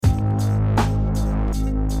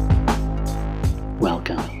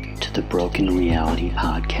the Broken Reality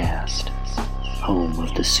Podcast, home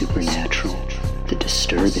of the supernatural, the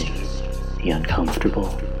disturbing, the uncomfortable,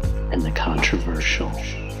 and the controversial.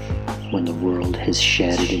 When the world has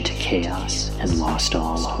shattered into chaos and lost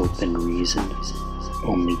all hope and reason,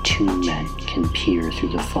 only two men can peer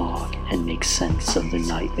through the fog and make sense of the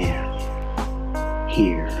nightmare.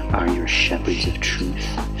 Here are your shepherds of truth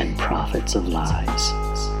and prophets of lies,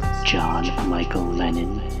 Jon Michael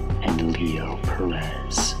Lennon and Leo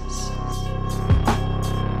Perez.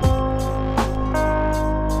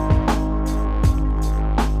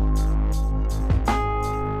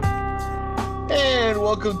 And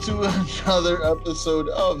welcome to another episode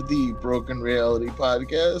of the Broken Reality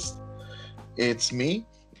Podcast. It's me,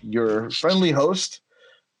 your friendly host,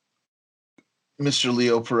 Mr.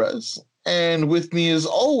 Leo Perez. And with me, as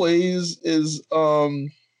always, is Der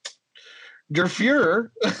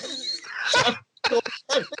Fuhrer.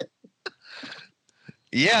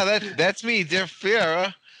 Yeah, that's me, Der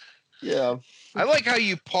Fuhrer. Yeah. I like how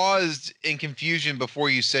you paused in confusion before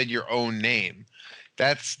you said your own name.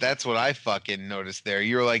 That's what I fucking noticed there.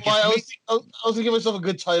 You were like, well, I was gonna give myself a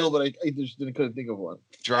good title, but I just couldn't think of one.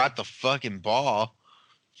 Drop the fucking ball.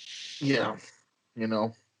 Yeah, you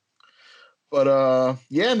know. But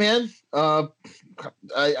yeah, man. I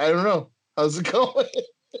don't know. How's it going?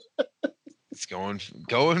 It's going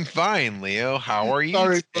fine, Leo. How are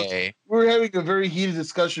you today? We were having a very heated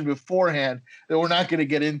discussion beforehand that we're not going to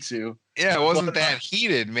get into. Yeah, it wasn't that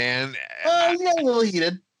heated, man. Yeah, a little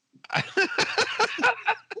heated.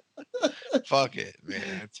 Fuck it,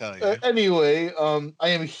 man. I tell you. Anyway, I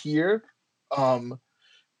am here,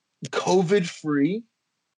 COVID free,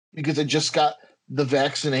 because I just got the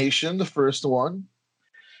vaccination, the first one,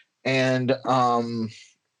 and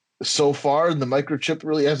so far the microchip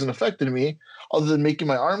really hasn't affected me, other than making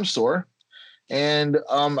my arm sore. And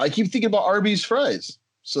I keep thinking about Arby's fries,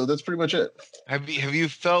 so that's pretty much it. Have you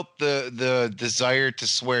felt the desire to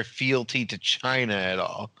swear fealty to China at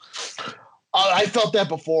all? I felt that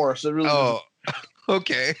before, so it really. Oh,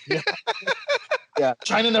 okay. Yeah,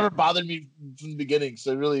 China never bothered me from the beginning,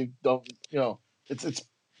 so I really don't. It's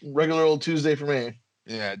regular old Tuesday for me.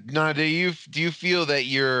 Yeah. Now, do you feel that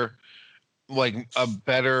you're like a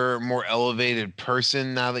better, more elevated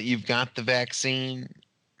person now that you've got the vaccine?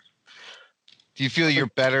 Do you feel you're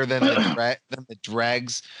better than the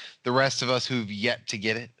dregs, the rest of us who've yet to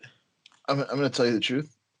get it? I'm going to tell you the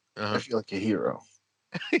truth. Uh-huh. I feel like a hero.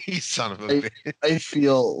 You son of a bitch. I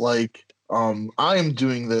feel like I am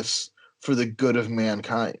doing this for the good of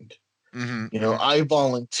mankind. Mm-hmm. I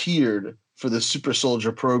volunteered for the Super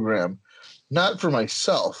Soldier program, not for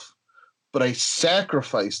myself, but I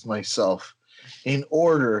sacrificed myself in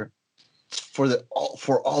order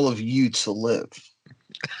for all of you to live.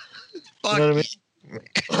 Fuck, you know what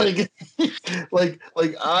I mean?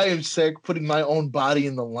 like I am putting my own body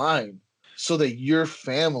in the line so that your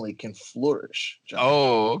family can flourish, Jon.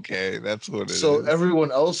 Oh, okay, that's what it is. So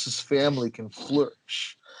everyone else's family can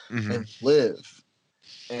flourish and live,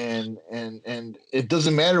 and it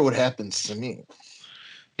doesn't matter what happens to me.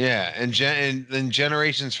 Yeah, and then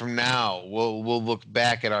generations from now, we'll look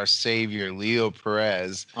back at our savior Leo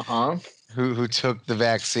Perez, who took the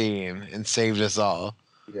vaccine and saved us all.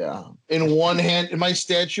 Yeah. In one hand, in my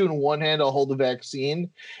statue, in one hand I'll hold the vaccine,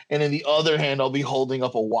 and in the other hand I'll be holding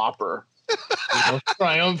up a Whopper,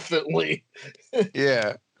 triumphantly.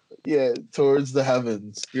 Yeah. Yeah, towards the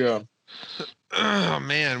heavens. Yeah. Oh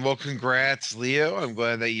man, well, congrats, Leo. I'm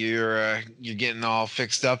glad that you're getting all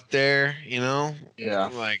fixed up there. Yeah.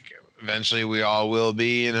 Like eventually we all will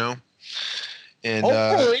be. And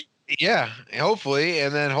hopefully. Yeah, hopefully,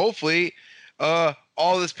 and then hopefully,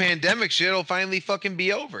 all this pandemic shit will finally fucking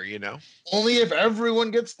be over. Only if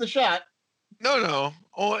everyone gets the shot. No.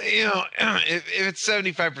 Oh, if it's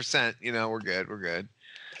 75%, we're good. We're good.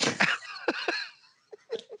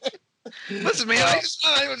 Listen, man, I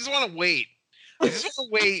just want to wait. I just want to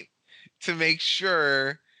wait to make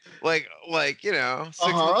sure, like 6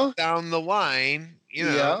 months down the line,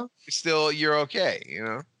 you're okay.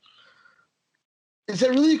 Is that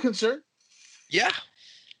really a concern? Yeah.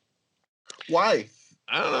 Why?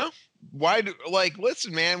 I don't know. Why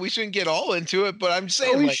listen, man, we shouldn't get all into it, but I'm just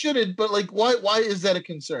saying. No, we shouldn't, but why is that a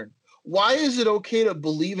concern? Why is it okay to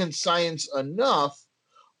believe in science enough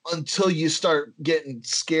until you start getting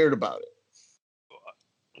scared about it?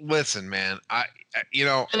 Listen, man, and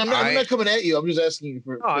I'm not coming at you. I'm just asking you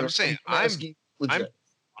for. No, I'm saying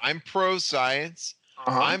I'm pro science.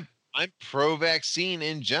 I'm pro vaccine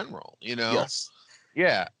in general. Yes.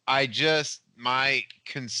 Yeah. My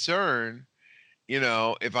concern,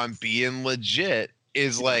 if I'm being legit,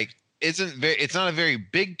 is it's not a very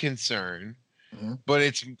big concern, but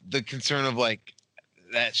it's the concern of like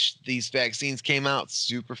that these vaccines came out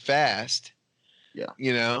super fast. Yeah.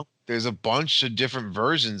 You know, there's a bunch of different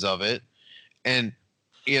versions of it. And,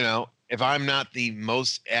 you know, if I'm not the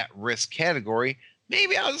most at risk category,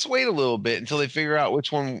 maybe I'll just wait a little bit until they figure out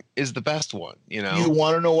which one is the best one, you know? You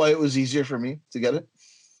want to know why it was easier for me to get it?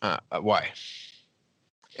 Why?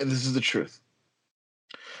 And this is the truth.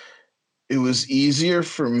 It was easier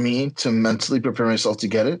for me to mentally prepare myself to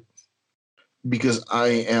get it because I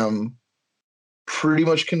am pretty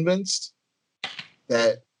much convinced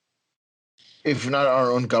that if not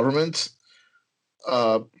our own government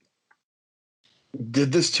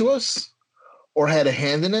did this to us or had a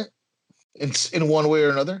hand in it in one way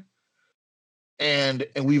or another, and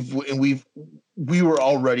we were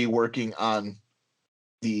already working on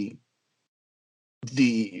the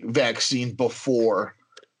vaccine before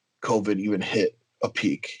COVID even hit a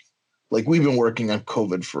peak. Like, we've been working on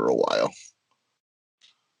COVID for a while.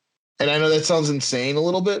 And I know that sounds insane a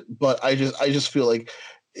little bit, but I just feel like,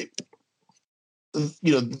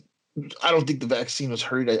 I don't think the vaccine was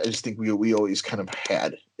hurried. I just think we always kind of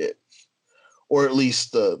had it, or at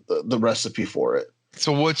least the recipe for it.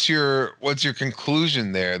 So what's your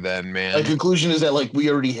conclusion there then, man? My conclusion is that like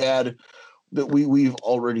we've already had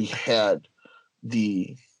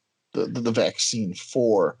the vaccine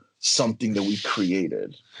for something that we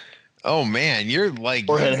created. Oh man, you're like,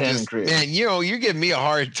 or had hand created. Man, you know, you're giving me a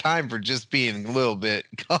hard time for just being a little bit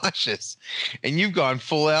cautious, and you've gone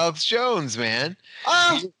full Alex Jones, man.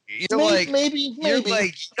 Maybe. You're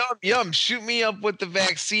like, yum, shoot me up with the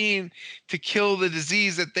vaccine to kill the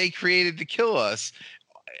disease that they created to kill us.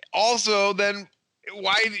 Also, then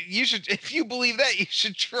why you should, if you believe that, you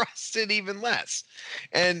should trust it even less.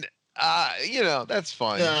 And that's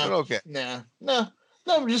fine. But okay. No,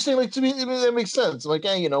 I'm just saying, like, to me, that makes sense. Like,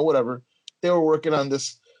 whatever. They were working on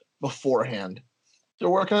this beforehand. They're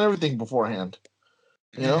working on everything beforehand.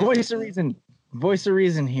 You know? Voice of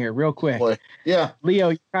reason here, real quick. Boy. Yeah. Leo,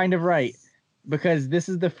 you're kind of right. Because this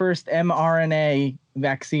is the first mRNA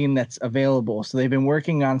vaccine that's available. So they've been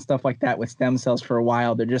working on stuff like that with stem cells for a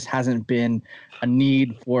while. There just hasn't been a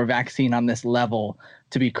need for vaccine on this level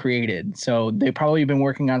to be created. So they've probably been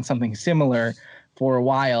working on something similar for a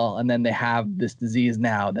while, and then they have this disease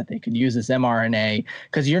now that they could use this mRNA,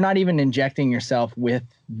 because you're not even injecting yourself with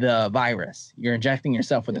the virus. You're injecting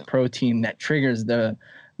yourself with a protein that triggers the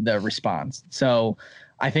response. So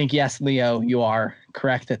I think, yes, Leo, you are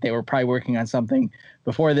correct that they were probably working on something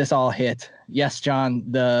before this all hit. Yes, John,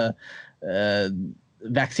 the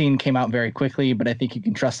vaccine came out very quickly, but I think you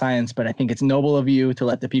can trust science. But I think it's noble of you to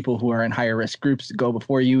let the people who are in higher risk groups go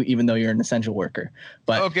before you, even though you're an essential worker.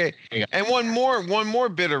 But okay. And one more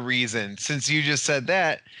bit of reason, since you just said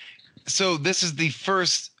that. So this is the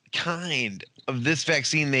first kind of this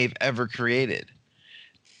vaccine they've ever created.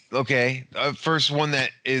 Okay. First one that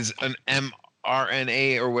is an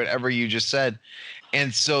mRNA or whatever you just said.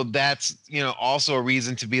 And so that's, also a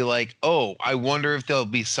reason to be like, oh, I wonder if there'll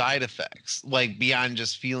be side effects, like beyond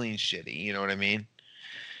just feeling shitty. You know what I mean?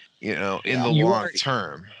 In the long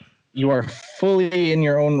term. You are fully in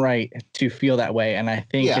your own right to feel that way. And I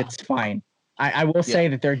think it's fine. I will say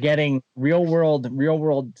that they're getting real world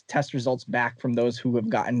test results back from those who have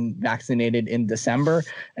gotten vaccinated in December,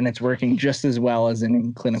 and it's working just as well as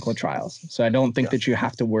in clinical trials. So I don't think that you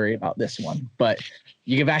have to worry about this one, but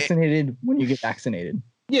you get vaccinated when you get vaccinated.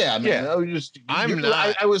 Yeah, man. Yeah.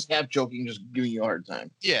 I was half joking, just giving you a hard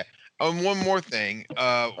time. Yeah. One more thing.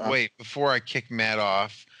 Wait, before I kick Matt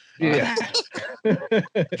off. Yeah.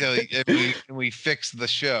 we fix the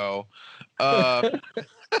show.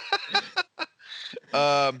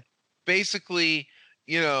 Basically,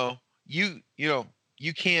 you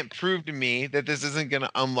can't prove to me that this isn't going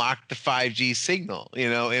to unlock the 5G signal,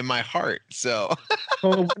 in my heart. So,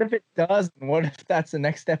 well, what if it does? What if that's the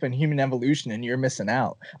next step in human evolution and you're missing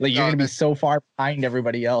out? Like, you're going to be so far behind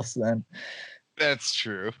everybody else then. That's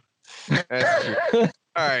true. That's true.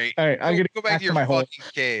 All right. I'm going to go back to your fucking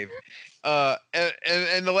cave.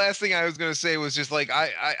 And the last thing I was going to say was just like, I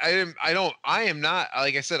am not,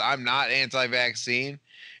 like I said, I'm not anti-vaccine.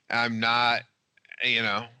 I'm not,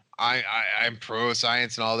 I'm pro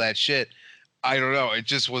science and all that shit. I don't know. It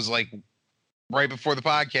just was like right before the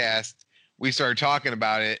podcast, we started talking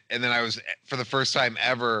about it. And then I was, for the first time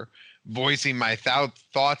ever, voicing my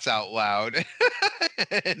thoughts out loud.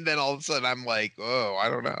 And then all of a sudden I'm like, oh, I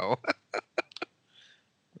don't know.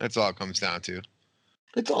 That's all it comes down to.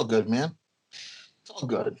 It's all good, man. It's all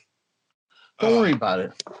good. Don't worry about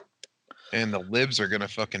it. And the libs are gonna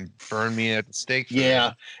fucking burn me at the stake.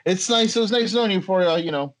 Yeah, it's nice. It was nice knowing you for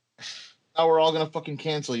now we're all gonna fucking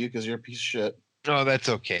cancel you because you're a piece of shit. Oh, that's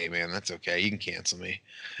okay, man. That's okay. You can cancel me.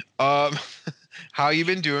 Um, how you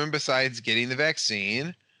been doing besides getting the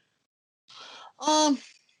vaccine? Um,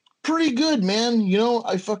 Pretty good, man. You know,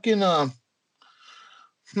 I fucking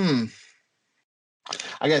hmm.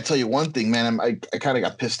 I gotta tell you one thing, man. I kind of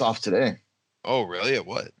got pissed off today Oh, really? At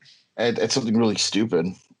what? at something really stupid,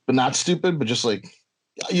 but not stupid, but just like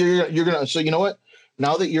you're gonna. So you know what?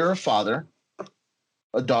 Now that you're a father,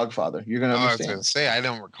 a dog father, you're gonna Oh, I was gonna understand. say I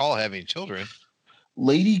don't recall having children.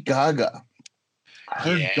 Lady Gaga,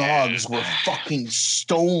 her Yeah, dogs were fucking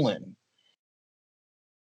stolen,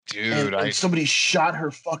 dude. and somebody shot her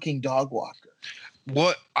fucking dog walker.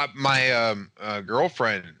 My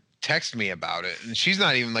girlfriend texted me about it, and she's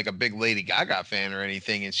not even like a big Lady Gaga fan or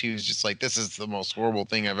anything, and she was just like, "This is the most horrible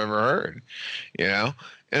thing I've ever heard," you know.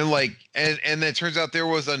 And like, and it turns out there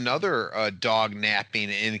was another dog napping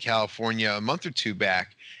in California a month or two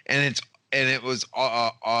back, and it was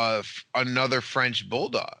another French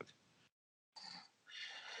bulldog.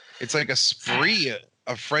 It's like a spree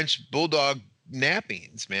of French bulldog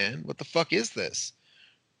nappings, man. What the fuck is this?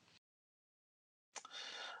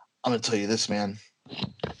 I'm gonna tell you this, man.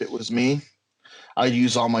 If it was me, I'd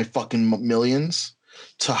use all my fucking millions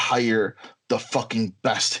to hire the fucking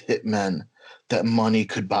best hitmen that money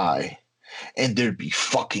could buy. And there'd be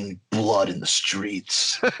fucking blood in the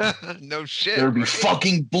streets. No shit. There'd be right?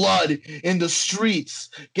 fucking blood in the streets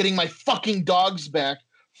getting my fucking dogs back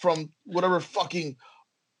from whatever fucking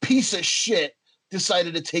piece of shit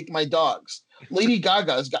decided to take my dogs. Lady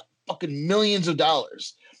Gaga's got fucking millions of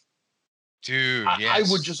dollars. Dude, I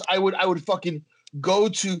would fucking go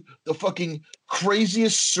to the fucking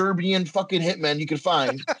craziest Serbian fucking hitman you could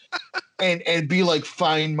find and be like,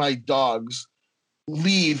 find my dogs,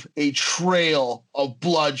 leave a trail of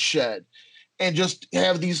bloodshed, and just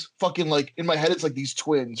have these fucking, like, in my head it's like these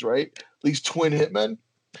twins, right? These twin hitmen.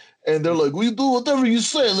 And they're like, we do whatever you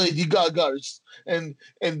say, Lady Gagas. And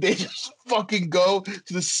they just fucking go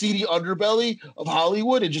to the seedy underbelly of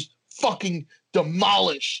Hollywood and just fucking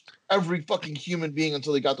demolish every fucking human being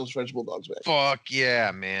until they got those French bulldogs back. fuck yeah,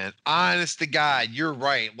 man. Honest to God, you're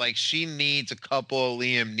right. Like, she needs a couple of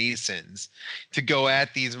Liam Neesons to go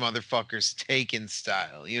at these motherfuckers Taken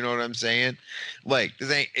style. You know what I'm saying? Like,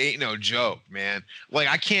 this ain't no joke, man. Like,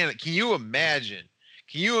 I can't. Can you imagine?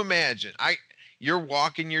 Can you imagine? You're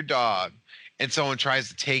walking your dog and someone tries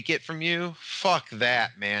to take it from you. Fuck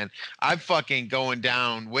that, man. I'm fucking going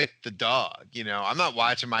down with the dog. You know, I'm not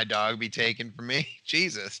watching my dog be taken from me.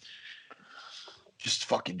 Jesus.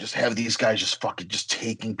 Just have these guys just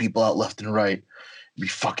taking people out left and right. It'd be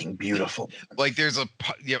fucking beautiful. Like, there's a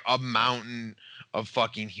mountain of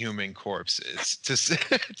fucking human corpses to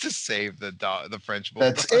to save the dog, the French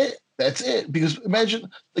bulldog. That's it. Because imagine,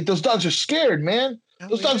 like, those dogs are scared, man.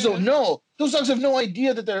 Those dogs yeah. don't know. Those dogs have no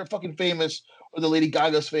idea that they're fucking famous or the Lady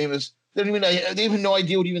Gaga's famous. They have no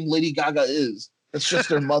idea what even Lady Gaga is. That's just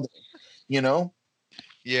their mother, you know?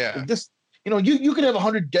 Yeah. Like this, you could have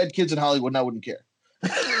 100 dead kids in Hollywood and I wouldn't care.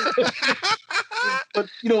 But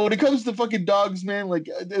when it comes to fucking dogs, man, like,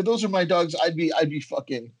 those are my dogs. I'd be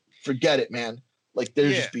fucking, forget it, man. Like,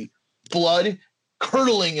 there'd just be blood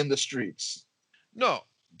curdling in the streets. No,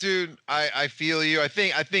 dude, I feel you. I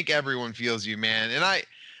think everyone feels you, man. And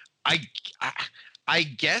I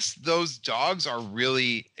guess those dogs are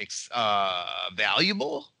really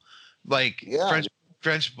valuable. Like,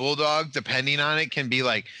 French bulldog, depending on it, can be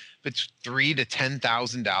like $3,000 to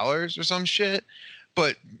 $10,000 or some shit.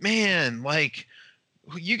 But man, like,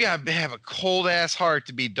 you gotta have a cold ass heart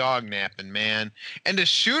to be dog napping, man. And to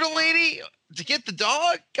shoot a lady to get the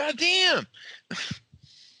dog, goddamn.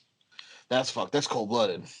 That's cold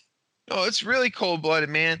blooded. Oh, it's really cold blooded,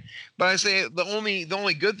 man. But I say the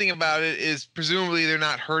only good thing about it is presumably they're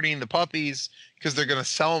not hurting the puppies because they're gonna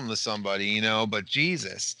sell them to somebody, But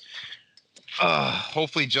Jesus,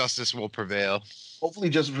 hopefully justice will prevail. Hopefully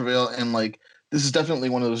justice will prevail, and like, this is definitely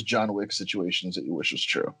one of those John Wick situations that you wish was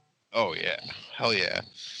true. Oh yeah, hell yeah.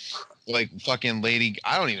 Like, fucking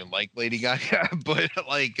I don't even like Lady Gaga, but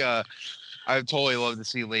like, I'd totally love to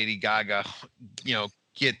see Lady Gaga,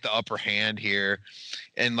 get the upper hand here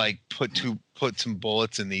and like put some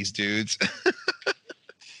bullets in these dudes.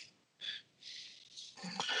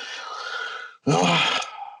 I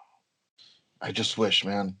just wish,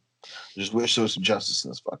 man. I just wish there was some justice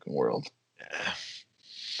in this fucking world. Yeah.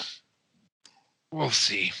 We'll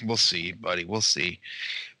see, buddy. We'll see.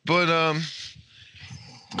 But yeah.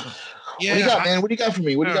 What do you got, man? What do you got for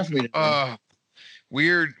me? What do you got for me today?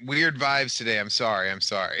 Weird vibes today. I'm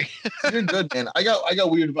sorry. You're good, man. I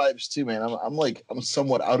got weird vibes too, man. I'm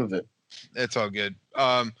somewhat out of it. It's all good.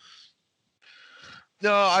 No,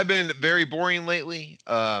 I've been very boring lately.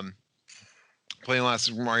 playing a lot of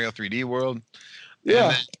Super Mario 3D World. Yeah.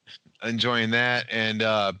 And then enjoying that. And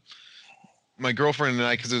my girlfriend and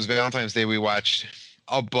I, because it was Valentine's Day, we watched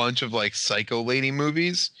a bunch of like Psycho Lady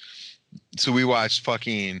movies. So we watched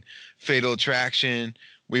fucking Fatal Attraction.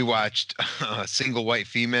 We watched Single White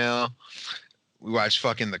Female. We watched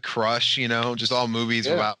fucking The Crush, you know, just all movies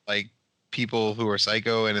about like people who are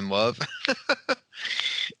psycho and in love.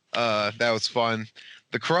 That was fun.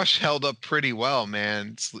 The Crush held up pretty well, man.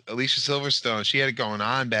 It's Alicia Silverstone, she had it going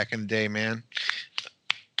on back in the day, man.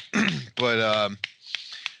 But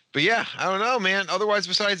yeah, I don't know, man. Otherwise,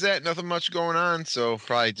 besides that, nothing much going on. So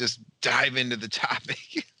probably just dive into the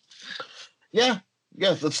topic. Yeah,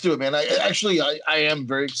 let's do it, man. I am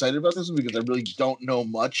very excited about this one because I really don't know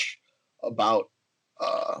much about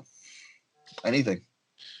anything.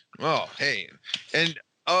 Oh, hey. And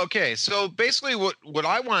okay, so basically what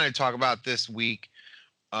I want to talk about this week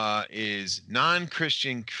is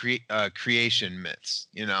non-Christian creation myths,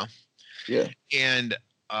 you know? Yeah. And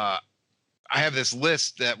I have this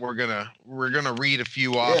list that we're gonna read a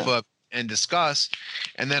few off of and discuss,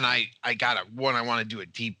 and then I got one I want to do a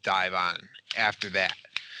deep dive on after that.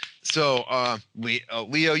 So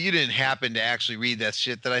Leo, you didn't happen to actually read that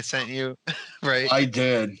shit that I sent you, right? I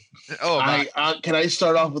did. Oh, can I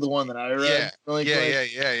start off with the one that I read?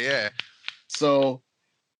 Yeah. So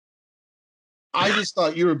I just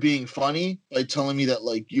thought you were being funny by telling me that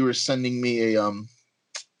like you were sending me a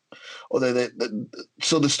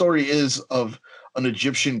so the story is of an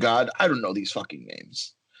Egyptian god. I don't know these fucking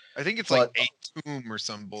names. I think it's like Atum or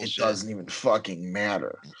some bullshit. It doesn't even fucking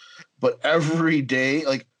matter. But every day,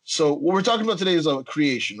 like, so what we're talking about today is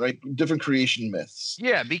creation, right? Different creation myths.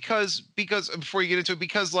 Yeah, because before you get into it,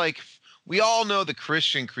 because like we all know the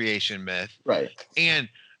Christian creation myth, right? And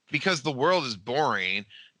because the world is boring,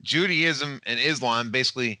 Judaism and Islam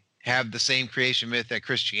basically have the same creation myth that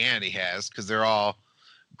Christianity has because they're all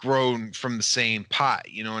grown from the same pot.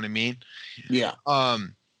 You know what I mean? Yeah.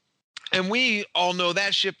 And we all know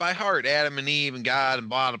that shit by heart. Adam and Eve and God and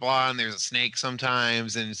blah, blah, blah. And there's a snake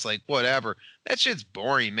sometimes. And it's like, whatever. That shit's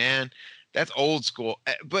boring, man. That's old school.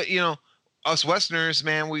 But, you know, us Westerners,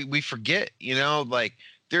 man, we forget, you know, like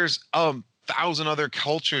there's 1,000 other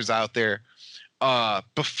cultures out there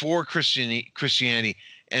before Christianity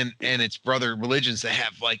and its brother religions that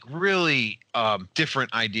have like really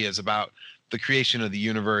different ideas about the creation of the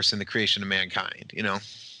universe and the creation of mankind, you know?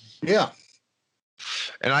 Yeah.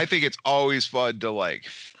 And I think it's always fun to like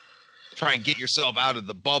try and get yourself out of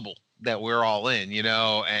the bubble that we're all in, you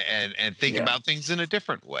know, and think about things in a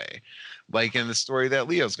different way, like in the story that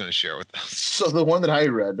Leo's going to share with us. So the one that I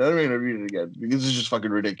read, I'm going to read it again because it's just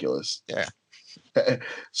fucking ridiculous. Yeah.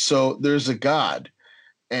 So there's a god,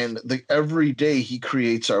 and every day he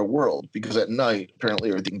creates our world because at night apparently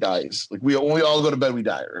everything dies. Like when we all go to bed, we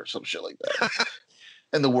die or some shit like that,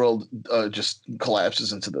 and the world just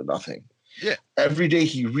collapses into the nothing. Yeah. Every day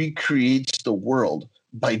he recreates the world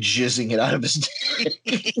by jizzing it out of his dick.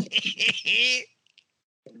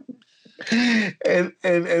 and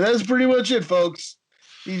that's pretty much it, folks.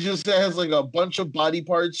 He just has like a bunch of body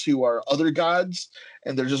parts who are other gods,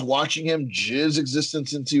 and they're just watching him jizz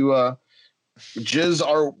existence into jizz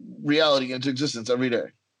our reality into existence every day.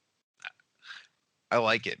 I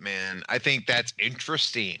like it, man. I think that's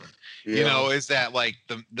interesting. Yeah. You know, is that like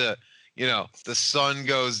the you know, the sun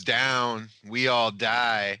goes down, we all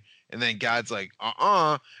die, and then God's like,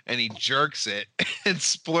 and he jerks it and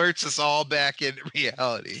splurts us all back into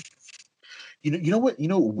reality. You know what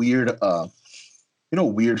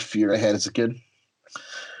weird fear I had as a kid?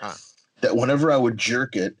 Huh. That whenever I would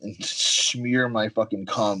jerk it and smear my fucking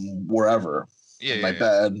cum wherever, my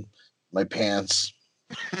bed, my pants,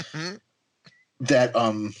 that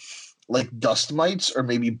like dust mites or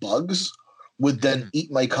maybe bugs would then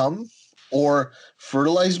eat my cum or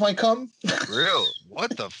fertilize my cum. Real?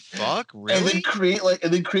 What the fuck? Really? And then create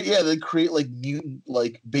like mutant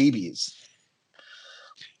like babies.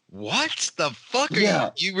 What the fuck?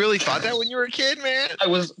 You really thought that when you were a kid, man? I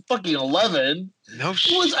was fucking 11. No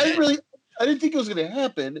shit. I didn't think it was going to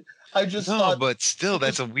happen. I just thought. No, but still,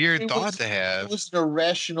 that's a weird thought to have. It was an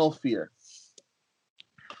irrational fear.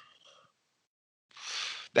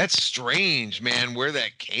 That's strange, man, where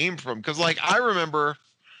that came from. Because, like, I remember,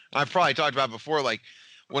 I've probably talked about it before, like,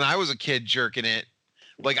 when I was a kid jerking it,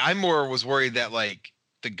 like, I more was worried that, like,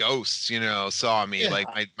 the ghosts, you know, saw me. Like,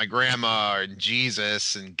 my grandma and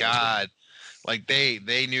Jesus and God, like, they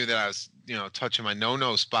knew that I was, you know, touching my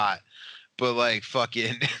no-no spot. But, like,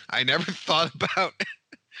 fucking, I never thought about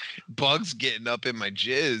bugs getting up in my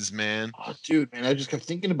jizz, man. Oh, dude, man, I just kept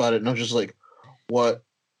thinking about it, and I was just like, what?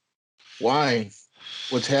 Why?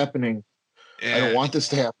 What's happening? Yeah. I don't want this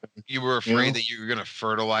to happen. You were You know? afraid that you were gonna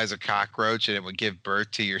fertilize a cockroach and it would give birth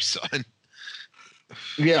to your son.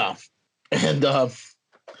 Yeah, and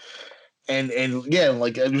yeah,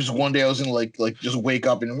 like just one day I was gonna like just wake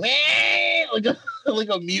up and like a like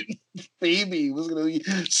a mutant baby was gonna be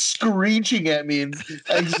screeching at me in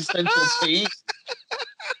existential pain.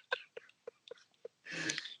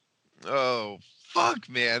 Oh fuck,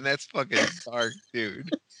 man, that's fucking dark, dude.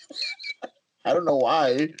 I don't know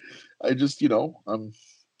why. I just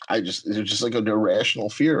it's just like an irrational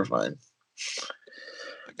fear of mine.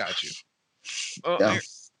 I got you. Oh, Yeah.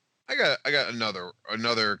 I got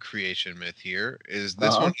another creation myth here. Is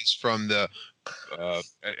this Uh-huh. one is from the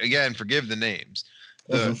again, forgive the names.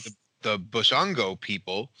 The Mhm. the Bushango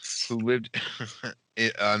people who lived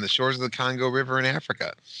on the shores of the Congo River in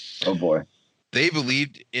Africa. Oh boy. They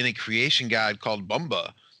believed in a creation god called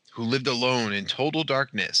Bumba, who lived alone in total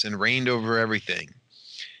darkness and reigned over everything.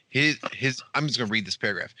 His I'm just gonna read this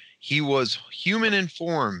paragraph. He was human in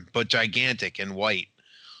form, but gigantic and white.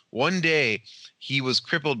 One day, he was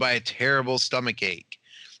crippled by a terrible stomach ache.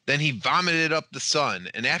 Then he vomited up the sun,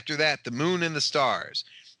 and after that, the moon and the stars.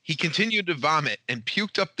 He continued to vomit and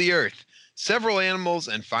puked up the earth, several animals,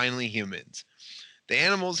 and finally humans. The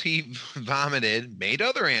animals he vomited made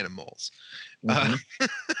other animals. Uh, Mhm.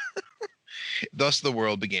 thus, the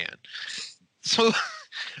world began. So,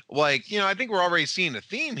 like, I think we're already seeing a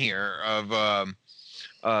theme here of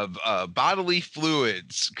bodily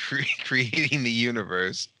fluids creating the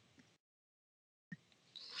universe.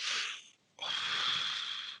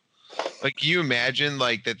 Like, can you imagine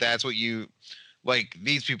like that's what you like?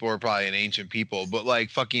 These people are probably an ancient people, but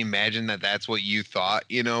like, fucking imagine that that's what you thought,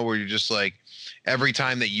 where you're just like, every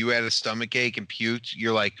time that you had a stomach ache and puked,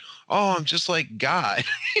 you're like, oh, I'm just like God.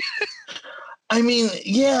 I mean,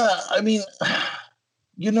 yeah, I mean,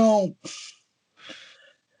 you know,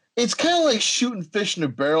 it's kind of like shooting fish in a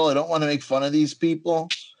barrel. I don't want to make fun of these people,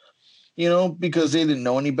 because they didn't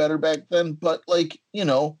know any better back then. But like,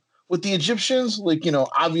 with the Egyptians, like,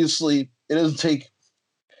 obviously it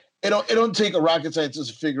don't take a rocket scientist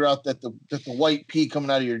to figure out that the white pea coming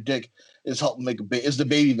out of your dick is helping make is the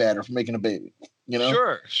baby batter for making a baby,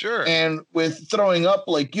 Sure. And with throwing up,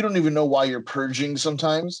 like you don't even know why you're purging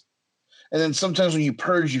sometimes. And then sometimes when you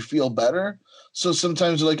purge, you feel better. So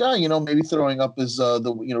sometimes you're like, maybe throwing up is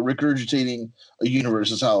regurgitating a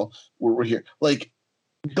universe is how we're here. Like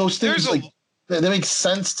those There's things, a like that makes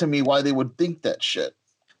sense to me why they would think that shit.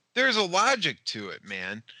 there's a logic to it,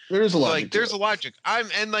 man. There is a logic. Like, there's a logic.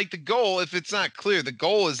 And like the goal, if it's not clear, the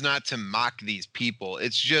goal is not to mock these people.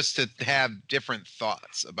 It's just to have different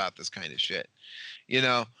thoughts about this kind of shit. You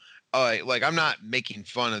know, like I'm not making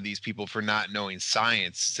fun of these people for not knowing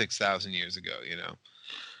science 6,000 years ago.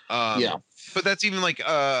 Yeah. But that's even like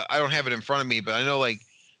I don't have it in front of me, but I know like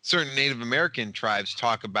certain Native American tribes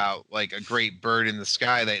talk about like a great bird in the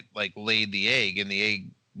sky that like laid the egg, and the egg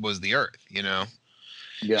was the earth.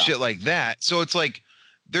 Yeah. Shit like that. So it's like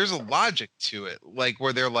there's a logic to it, like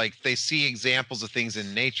where they're like they see examples of things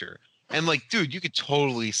in nature, and like, dude, you could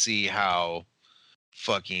totally see how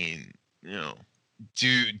fucking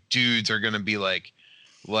dudes are gonna be like,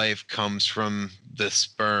 life comes from the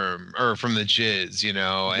sperm or from the jizz,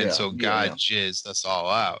 and so God jizzed us all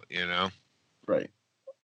out. Right.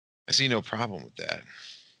 I see no problem with that.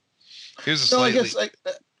 Here's a No, slightly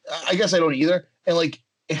I guess I don't either. And like,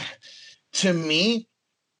 to me,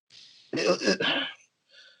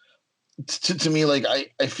 to me, like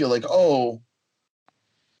I feel like,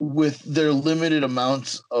 with their limited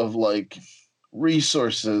amounts of like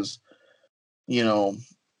resources, and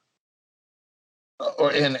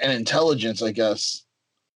intelligence, I guess.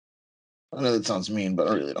 I know that sounds mean, but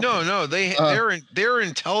I really don't. no, they're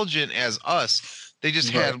intelligent as us. They just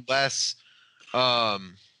had less I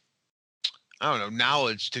don't know,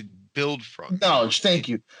 knowledge to build from. Knowledge, thank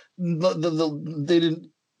you. They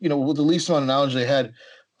didn't, with the least amount of knowledge they had,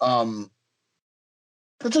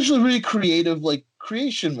 that's actually really creative, like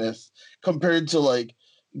creation myth compared to like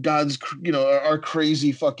God's, our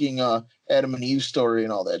crazy fucking Adam and Eve story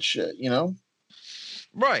and all that shit,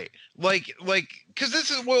 Right. Like, because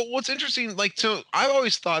this is what's interesting. Like, so I've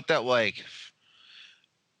always thought that like,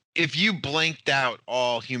 if you blanked out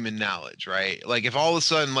all human knowledge, right? Like, if all of a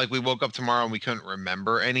sudden, like, we woke up tomorrow and we couldn't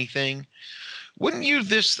remember anything, wouldn't you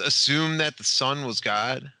just assume that the sun was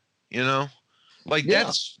God? Like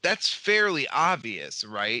Yeah. that's fairly obvious,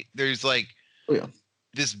 right? There's like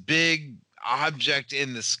this big object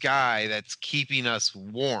in the sky that's keeping us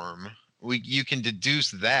warm. You can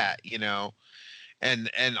deduce that,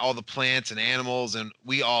 and all the plants and animals, and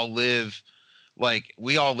we all live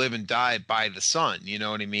and die by the sun. You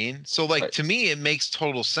know what I mean? So like, to me, it makes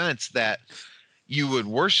total sense that you would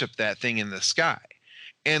worship that thing in the sky.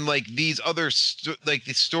 And like these other like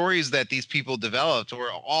the stories that these people developed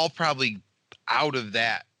were all probably out of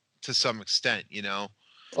that to some extent, you know.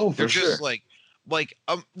 Oh, for They're sure. just like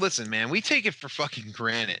listen, man, we take it for fucking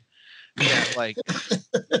granted that like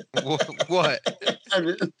what?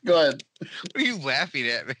 Go ahead. What are you laughing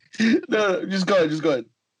at me? No, just go ahead. Just go ahead.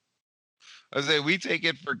 I was saying we take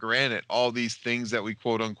it for granted all these things that we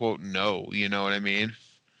quote unquote know, you know what I mean?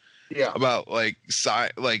 Yeah. About like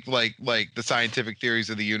like the scientific theories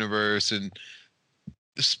of the universe and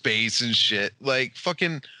space and shit. Like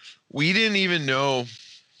fucking we didn't even know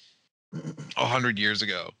 100 years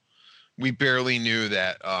ago. We barely knew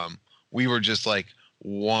that we were just like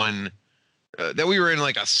one that we were in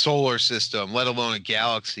like a solar system, let alone a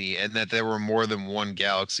galaxy, and that there were more than one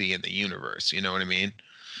galaxy in the universe. You know what I mean?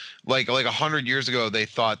 Like 100 years ago, they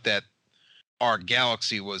thought that our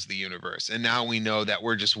galaxy was the universe, and now we know that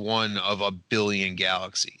we're just one of a billion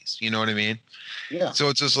galaxies. You know what I mean? Yeah. So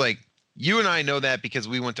it's just like you and I know that because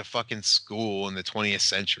we went to fucking school in the 20th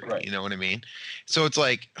century. Right. You know what I mean? So it's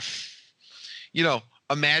like, you know,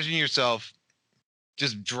 imagine yourself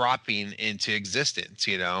just dropping into existence,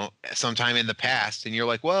 you know, sometime in the past, and you're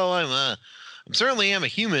like, well, I'm certainly am a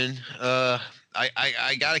human.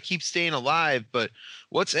 I gotta keep staying alive, but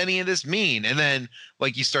what's any of this mean? And then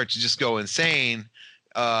like you start to just go insane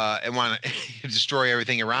and want to destroy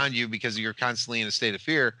everything around you because you're constantly in a state of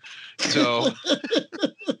fear. So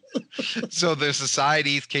so the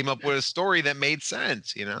societies came up with a story that made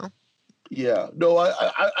sense, you know? Yeah. No,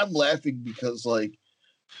 I'm laughing because like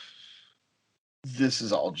this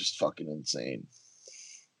is all just fucking insane.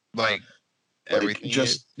 Like everything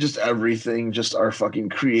just everything, just our fucking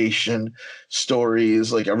creation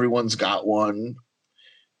stories. Like everyone's got one.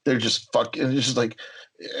 They're just fucking. It's just like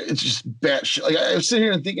it's just batshit. Like I was sitting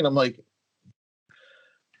here and thinking, I'm like,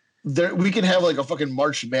 there we can have like a fucking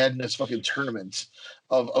March Madness fucking tournament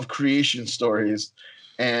of creation stories,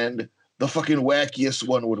 and the fucking wackiest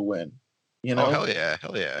one would win. You know? Oh, hell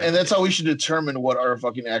yeah. And that's how we should determine what our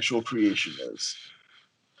fucking actual creation is.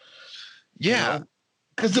 Yeah.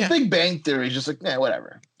 Because the Big Bang Theory is just like, nah,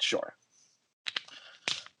 whatever. Sure.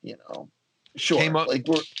 You know, sure. Came up, like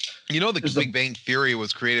the Big Bang Theory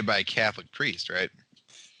was created by a Catholic priest, right?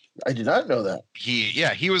 I did not know that.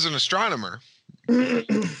 He was an astronomer.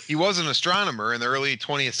 He was an astronomer in the early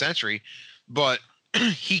 20th century, but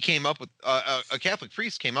he came up with a Catholic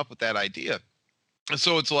priest came up with that idea. And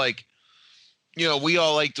so it's like, you know, we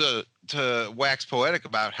all like to wax poetic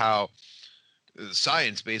about how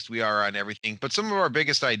science-based we are on everything, but some of our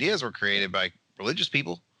biggest ideas were created by religious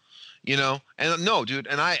people, you know? And no, dude,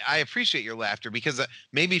 and I appreciate your laughter because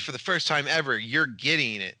maybe for the first time ever, you're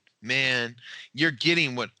getting it, man. You're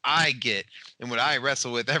getting what I get and what I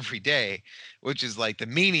wrestle with every day, which is like the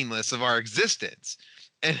meaningless of our existence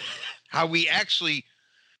and how we actually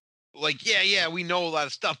like, yeah, we know a lot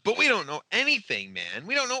of stuff, but we don't know anything, man.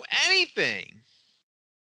 We don't know anything.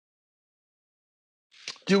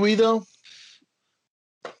 Do we though?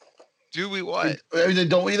 Do we what? I mean,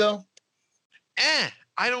 don't we though?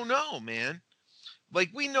 I don't know, man. Like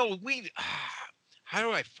we know how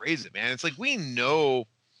do I phrase it, man? It's like we know.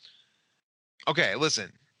 Okay,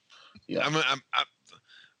 listen. Yeah.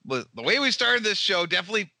 The way we started this show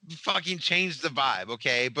definitely fucking changed the vibe,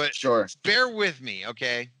 okay? But sure. Bear with me,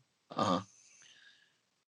 okay? Uh-huh.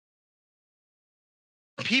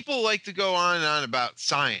 People like to go on and on about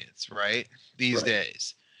science, right? These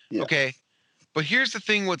days. Yeah. Okay. But here's the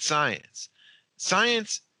thing with science.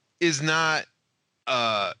 Science is not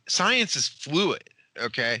science is fluid,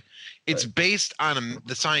 okay? It's based on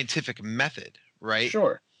the scientific method, right?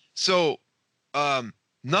 Sure. So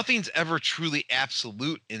nothing's ever truly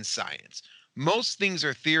absolute in science. Most things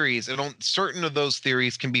are theories, and certain of those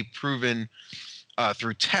theories can be proven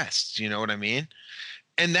through tests, you know what I mean?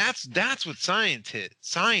 And that's what science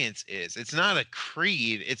is. It's not a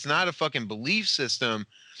creed. It's not a fucking belief system.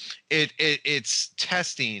 It's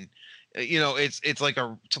testing. You know, it's like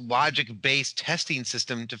a logic-based testing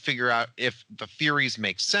system to figure out if the theories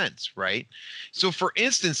make sense, right? So, for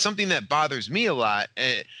instance, something that bothers me a lot,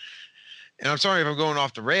 and I'm sorry if I'm going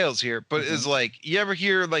off the rails here, but is like, you ever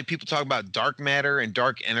hear like people talk about dark matter and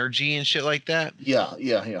dark energy and shit like that? Yeah.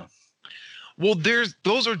 Well,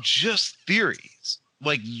 those are just theories.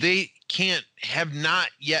 Like they have not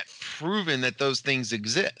yet proven that those things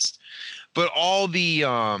exist. But all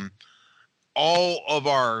of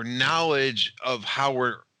our knowledge of how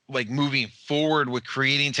we're like moving forward with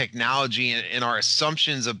creating technology and our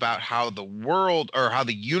assumptions about how the world or how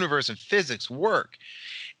the universe and physics work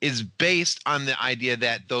is based on the idea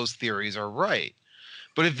that those theories are right.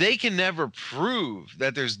 But if they can never prove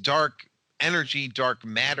that there's dark energy, dark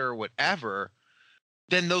matter, whatever,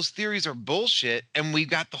 then those theories are bullshit, and we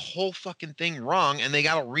got the whole fucking thing wrong, and they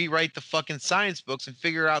got to rewrite the fucking science books and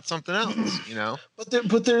figure out something else, you know?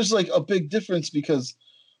 But there's like a big difference because,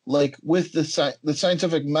 like, with the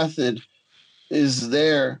scientific method is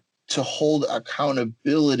there to hold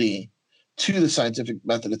accountability to the scientific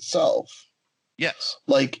method itself. Yes.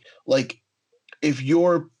 Like if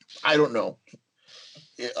you're, I don't know,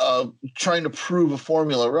 trying to prove a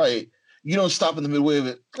formula right, you don't stop in the midway of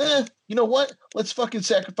it. You know what? Let's fucking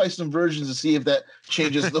sacrifice some virgins to see if that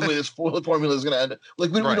changes the way this formula is going to end.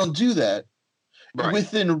 Like, we don't do that. Right.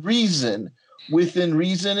 Within reason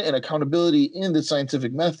and accountability in the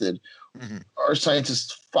scientific method, our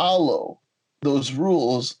scientists follow those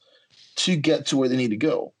rules to get to where they need to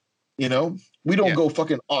go. You know, we don't go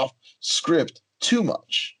fucking off script too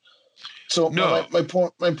much. So no. my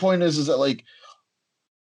point is that, like,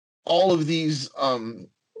 all of these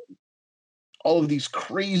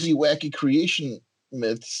crazy wacky creation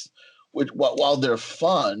myths, which while they're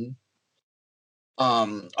fun,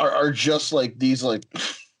 are just like these, like,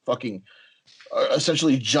 fucking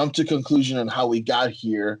essentially jump to conclusion on how we got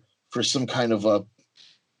here for some kind of a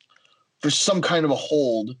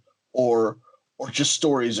hold, or just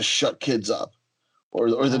stories to shut kids up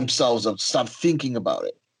or themselves up, stop thinking about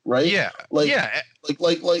it, right? Yeah. Like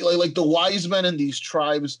the wise men in these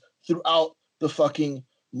tribes throughout the fucking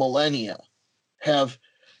millennia have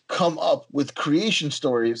come up with creation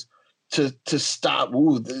stories to stop.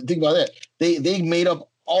 Think about that. They made up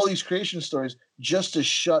all these creation stories just to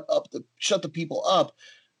shut the people up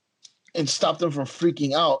and stop them from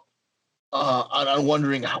freaking out on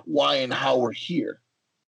wondering why and how we're here.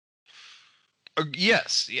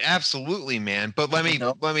 Yes, absolutely, man. But let me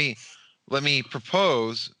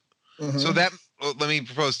propose. Mm-hmm. So that let me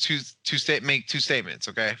propose make two statements.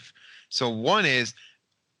 Okay. So one is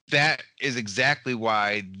that is exactly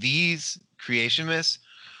why these creation myths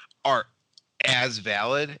are as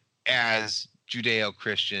valid as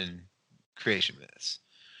Judeo-Christian creation myths.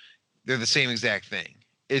 They're the same exact thing.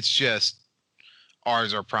 It's just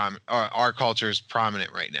ours are our culture is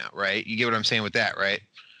prominent right now, right? You get what I'm saying with that, right?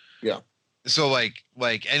 Yeah. So like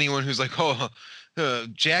anyone who's like,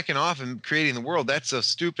 jacking off and creating the world, that's so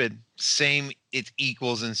stupid. Same, it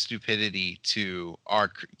equals in stupidity to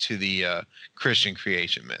the Christian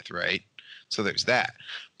creation myth, right? So there's that.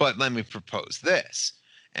 But let me propose this.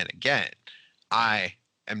 And again, I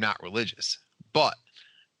am not religious, but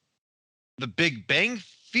the Big Bang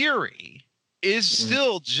Theory is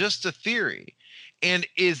still just a theory, and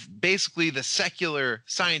is basically the secular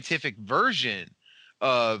scientific version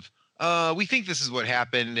of we think this is what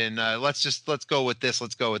happened, and let's go with this.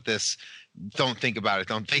 Let's go with this. Don't think about it.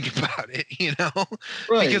 Don't think about it. You know,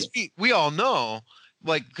 right? Because we all know,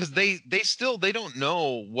 like, because they don't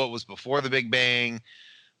know what was before the Big Bang.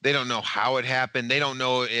 They don't know how it happened. They don't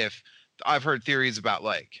know if I've heard theories about,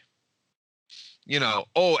 like, you know,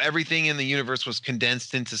 everything in the universe was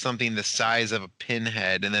condensed into something the size of a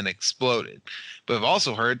pinhead and then exploded. But I've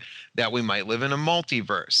also heard that we might live in a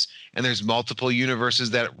multiverse, and there's multiple universes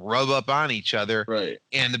that rub up on each other. Right.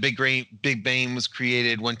 And the Big Bang was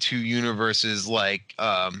created when two universes, like,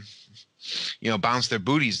 bounce their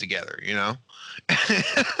booties together, you know?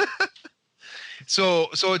 So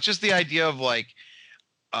it's just the idea of, like,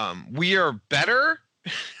 we are better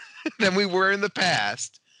than we were in the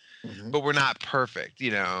past. Mm-hmm. But we're not perfect,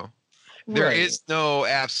 you know. There is no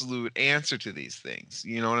absolute answer to these things.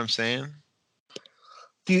 You know what I'm saying?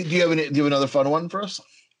 Do you have another fun one for us?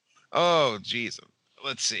 Oh, geez.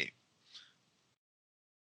 Let's see.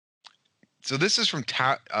 So this is from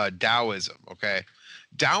Taoism, okay?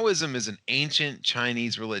 Taoism is an ancient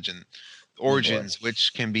Chinese religion, origins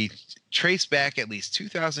which can be traced back at least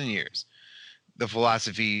 2,000 years. The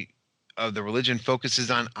philosophy of the religion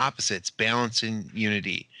focuses on opposites, balance, and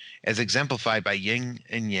unity, as exemplified by yin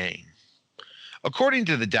and yang. According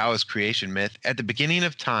to the Taoist creation myth, at the beginning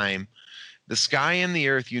of time, the sky and the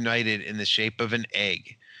earth united in the shape of an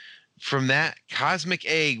egg. From that cosmic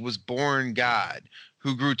egg was born God,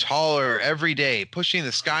 who grew taller every day, pushing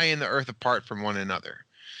the sky and the earth apart from one another.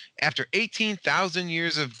 After 18,000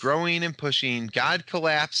 years of growing and pushing, God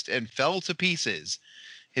collapsed and fell to pieces.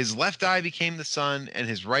 His left eye became the sun, and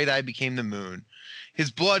his right eye became the moon.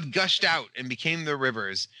 His blood gushed out and became the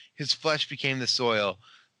rivers. His flesh became the soil.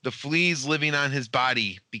 The fleas living on his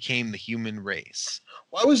body became the human race.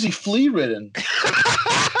 Why was he flea-ridden?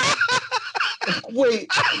 Wait,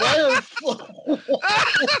 I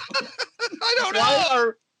don't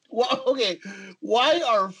know. Why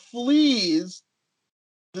are fleas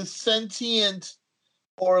the sentient,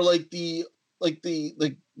 or the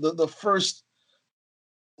first,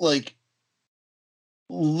 like,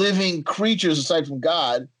 living creatures aside from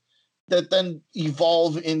God that then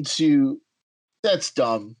evolve into. That's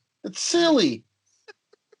dumb. It's silly.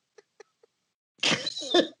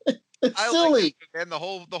 It's silly. Like it, and the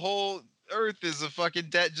whole Earth is a fucking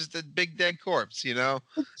dead, just a big dead corpse. You know.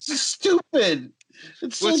 It's stupid.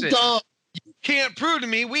 It's Listen, so dumb. Can't prove to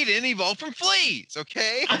me we didn't evolve from fleas,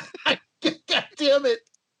 okay? God damn it.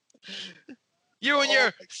 You and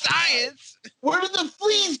your science. Where did the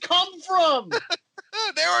fleas come from?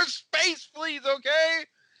 There are space fleas, okay?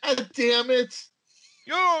 God damn it.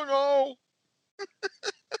 You don't know.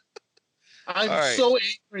 I'm so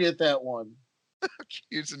angry at that one.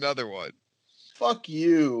 Here's another one. Fuck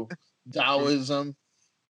you, Taoism.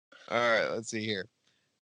 All right, let's see here.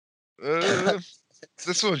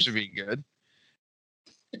 This one should be good.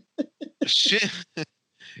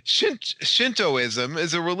 Shintoism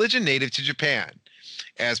is a religion native to Japan.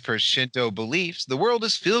 As per Shinto beliefs, the world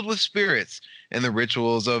is filled with spirits, and the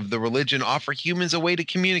rituals of the religion offer humans a way to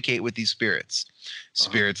communicate with these spirits.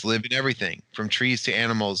 Spirits live in everything, from trees to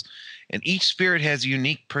animals, and each spirit has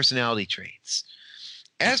unique personality traits.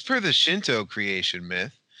 As per the Shinto creation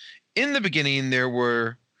myth, in the beginning there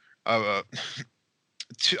were a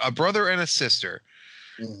brother and a sister.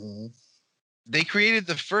 Mm-hmm. They created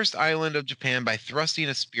the first island of Japan by thrusting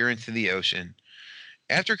a spear into the ocean.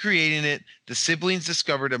 After creating it, the siblings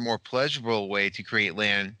discovered a more pleasurable way to create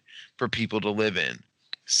land for people to live in: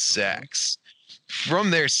 sex.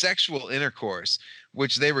 From their sexual intercourse,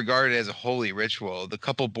 which they regarded as a holy ritual, the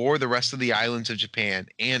couple bore the rest of the islands of Japan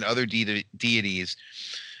and other deities,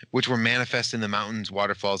 which were manifest in the mountains,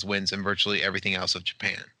 waterfalls, winds, and virtually everything else of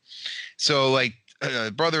Japan. So, like,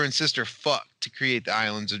 brother and sister fucked to create the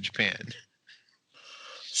islands of Japan.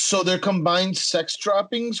 So their combined sex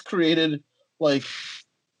droppings created like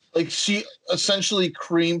she essentially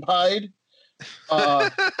cream pied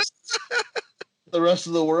the rest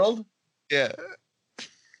of the world. Yeah.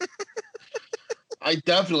 I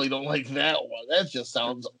definitely don't like that one. That just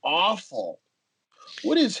sounds awful.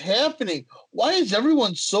 What is happening? Why is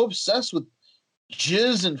everyone so obsessed with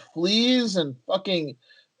jizz and fleas and fucking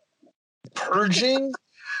purging?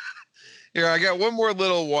 Here, I got one more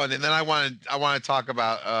little one, and then I want to talk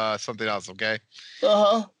about something else. Okay.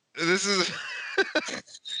 This is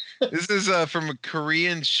from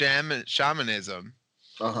Korean shamanism.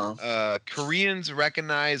 Koreans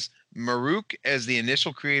recognize Maruk as the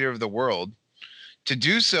initial creator of the world. To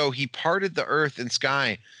do so, he parted the earth and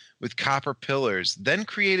sky with copper pillars, then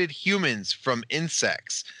created humans from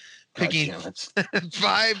insects, picking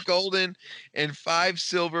 5 golden and 5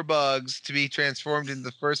 silver bugs to be transformed into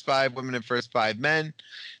the first 5 women and first 5 men.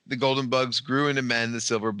 The golden bugs grew into men. The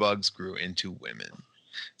silver bugs grew into women.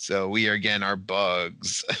 So we again are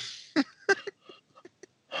bugs.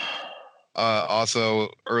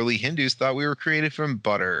 Also, early Hindus thought we were created from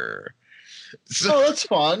butter. So, that's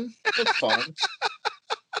fun. That's fun.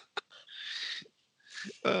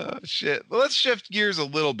 Shit. Well, let's shift gears a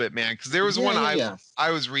little bit, man, because there was one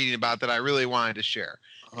I was reading about that I really wanted to share,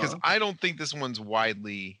 because I don't think this one's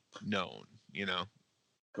widely known. You know.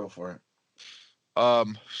 Go for it. Are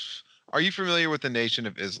you familiar with the Nation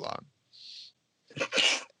of Islam?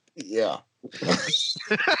 Yeah.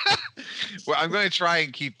 Well, I'm going to try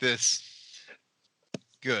and keep this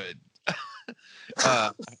good,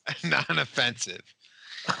 non-offensive.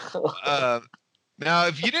 Now,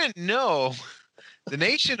 if you didn't know, the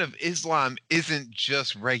Nation of Islam isn't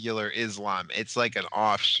just regular Islam. It's like an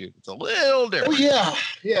offshoot. It's a little different. Oh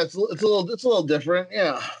yeah, it's a little different.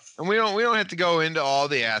 Yeah. And we don't have to go into all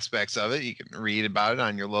the aspects of it. You can read about it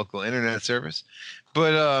on your local internet service.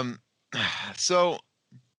 But so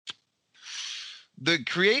the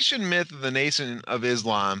creation myth of the Nation of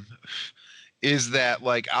Islam is that,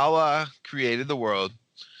 like, Allah created the world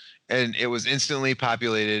and it was instantly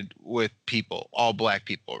populated with people, all black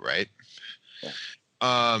people, right? Yeah.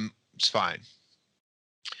 It's fine.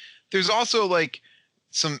 There's also like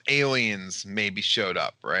some aliens maybe showed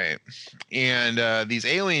up, right? And these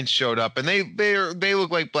aliens showed up, and they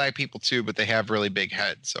look like black people too, but they have really big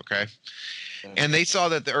heads, okay? And they saw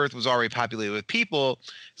that the earth was already populated with people,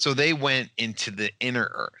 so they went into the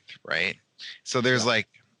inner earth, right? So there's like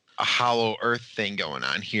a hollow earth thing going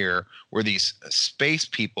on here where these space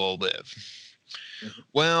people live.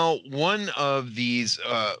 Well, one of the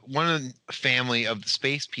family of the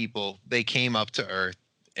space people, they came up to Earth,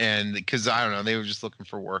 and because I don't know, they were just looking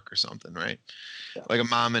for work or something, right? Yeah. Like a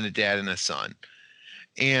mom and a dad and a son,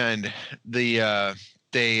 and they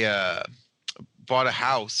bought a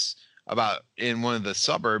house in one of the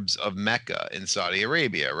suburbs of Mecca in Saudi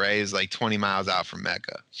Arabia, right? It's like 20 miles out from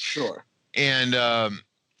Mecca. Sure. And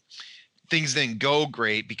things didn't go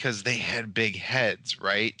great because they had big heads,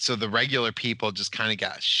 right? So the regular people just kind of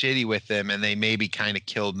got shitty with them, and they maybe kind of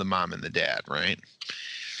killed the mom and the dad, right?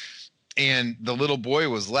 And the little boy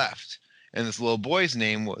was left, and this little boy's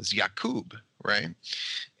name was Yakub, right?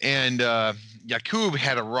 And Yakub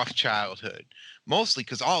had a rough childhood, mostly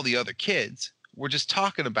because all the other kids were just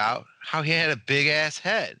talking about how he had a big ass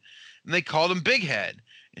head, and they called him Big Head,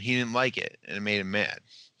 and he didn't like it, and it made him mad.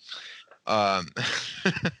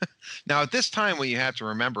 Now, at this time, what you have to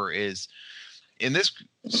remember is, in this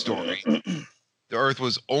story, the Earth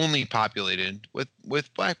was only populated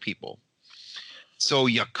with black people. So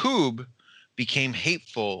Yakub became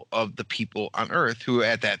hateful of the people on Earth who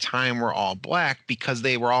at that time were all black because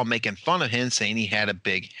they were all making fun of him, saying he had a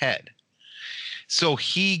big head. So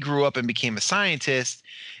he grew up and became a scientist,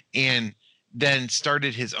 and then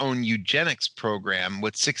started his own eugenics program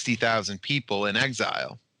with 60,000 people in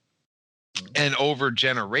exile. And over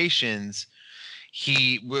generations,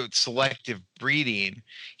 with selective breeding,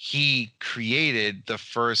 he created the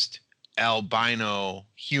first albino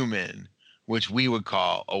human, which we would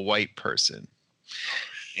call a white person.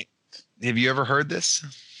 Have you ever heard this?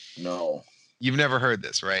 No. You've never heard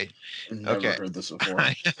this, right? Never heard this before.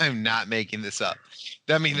 I'm not making this up.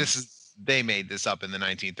 I mean, they made this up in the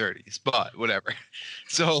 1930s, but whatever.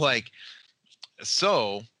 So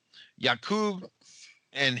Yakub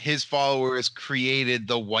and his followers created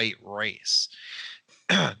the white race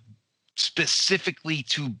specifically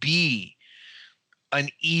to be an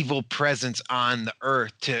evil presence on the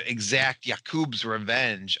earth, to exact Yakub's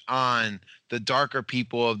revenge on the darker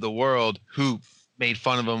people of the world who made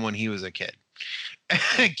fun of him when he was a kid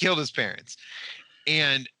and killed his parents.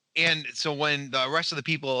 And so when the rest of the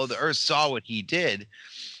people of the earth saw what he did,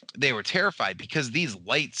 they were terrified, because these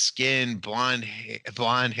light-skinned,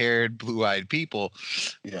 blonde-haired, blue-eyed people,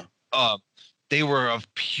 they were of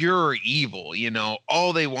pure evil.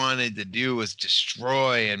 All they wanted to do was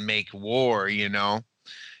destroy and make war.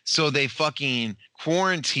 So they fucking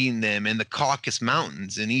quarantined them in the Caucasus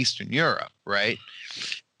Mountains in Eastern Europe, right?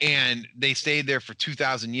 And they stayed there for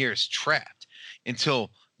 2,000 years trapped,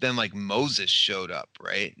 until then, like, Moses showed up,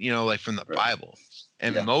 right? Like from the Bible.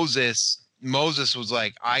 And Moses was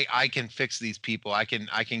like, I can fix these people. I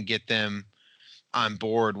can get them on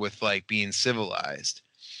board with like being civilized.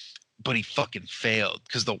 But he fucking failed,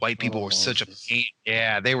 because the white people were such a pain.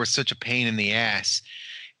 Yeah, they were such a pain in the ass.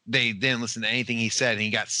 They didn't listen to anything he said, and he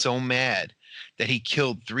got so mad that he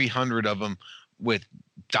killed 300 of them with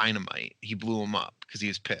dynamite. He blew them up because he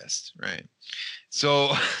was pissed, right?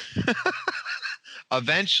 So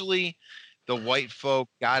eventually the white folk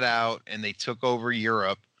got out and they took over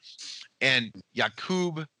Europe. And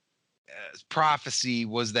Yakub's prophecy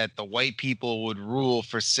was that the white people would rule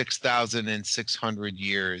for 6,600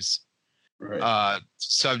 years,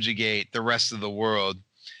 subjugate the rest of the world,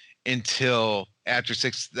 until after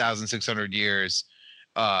 6,600 years,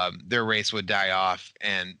 their race would die off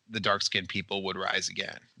and the dark-skinned people would rise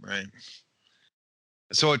again, right?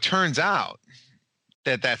 So it turns out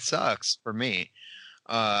that sucks for me,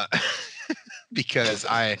 because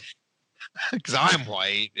I'm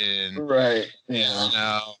white, and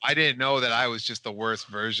I didn't know that I was just the worst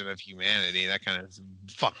version of humanity. That kind of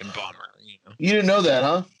fucking bummer, You didn't know that,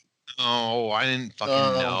 huh? Oh, I didn't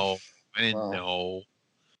fucking know. I didn't know.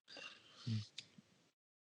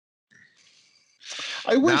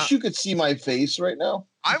 I wish you could see my face right now.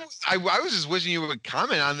 I was just wishing you would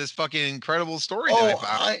comment on this fucking incredible story that I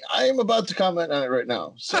found. I am about to comment on it right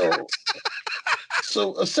now.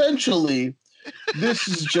 So essentially, this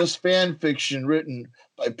is just fan fiction written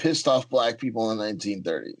by pissed off black people in the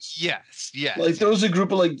 1930s. Yes. Like, there was a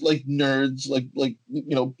group of like nerds, like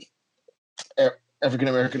African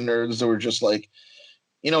American nerds that were just like,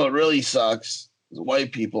 it really sucks.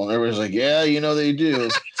 White people, and everybody's like, yeah, they do.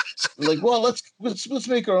 Like, well, let's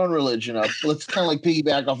make our own religion up. Let's kind of like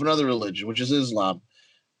piggyback off another religion, which is Islam.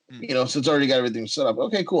 So it's already got everything set up.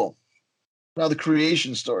 Okay, cool. Now the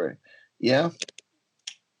creation story. Yeah.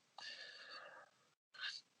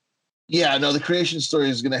 No, the creation story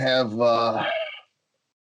is going to have,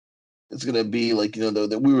 it's going to be like,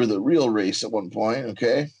 that we were the real race at one point,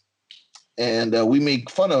 okay? And we make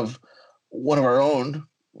fun of one of our own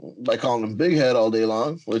by calling him Big Head all day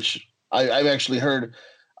long, which I've actually heard.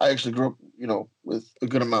 I actually grew up, with a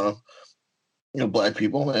good amount of, black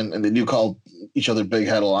people, and they do call each other Big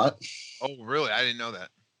Head a lot. Oh, really? I didn't know that.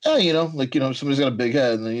 Yeah, somebody's got a big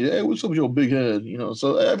head, and then hey, what's up with your big head?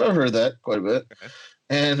 So I've heard that quite a bit.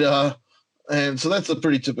 Okay. And so that's a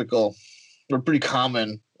pretty typical or pretty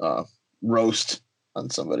common roast on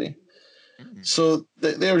somebody. So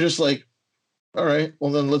they were just like, all right,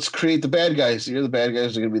 well then let's create the bad guys here. The bad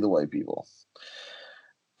guys are gonna be the white people.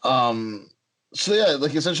 So yeah,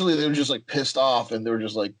 like essentially they were just like pissed off, and they were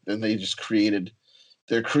just like, then they just created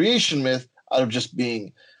their creation myth out of just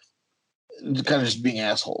being kind of just being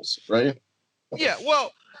assholes, right? Yeah,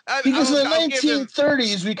 well, Because in the I'll give them.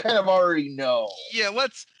 1930s, we kind of already know. Yeah,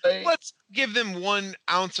 let's Right? give them 1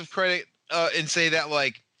 ounce of credit and say that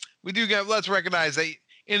like we do get. Let's recognize that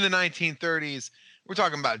in the 1930s, we're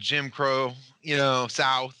talking about Jim Crow, South,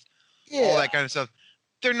 all Yeah. that kind of stuff.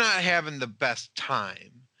 They're not having the best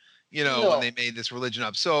time, No. when they made this religion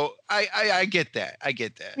up. So I get that. I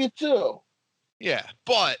get that. Me too. Yeah,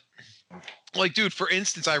 but like, dude, for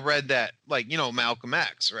instance, I read that like Malcolm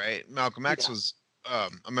X, right? Malcolm X was a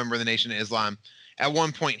member of the Nation of Islam. At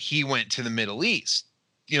one point, he went to the Middle East,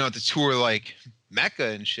 to tour like Mecca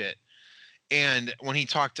and shit. And when he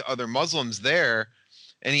talked to other Muslims there,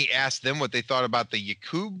 and he asked them what they thought about the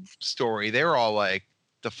Yakub story, they were all like,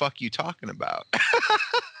 "The fuck you talking about?"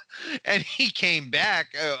 And he came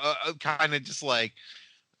back, kind of just like,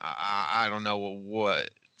 I don't know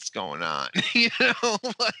what's going on, like,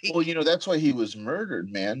 Well, that's why he was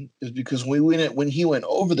murdered, man. Is because when he went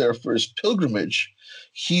over there for his pilgrimage,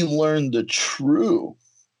 he learned the true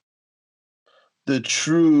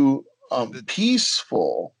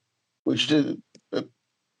peaceful, which did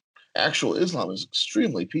actual Islam is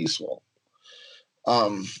extremely peaceful.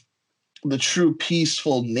 The true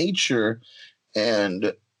peaceful nature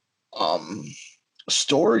and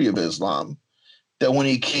story of Islam, that when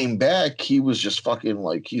he came back, he was just fucking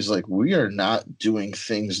like, he's like, we are not doing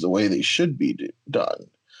things the way they should be done.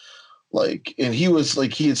 Like, and he was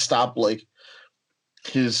like, he had stopped like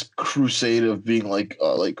his crusade of being like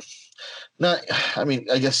not, I mean,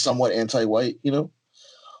 I guess somewhat anti-white,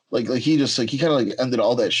 like he just like, he kind of like ended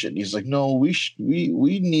all that shit. And he's like, no, we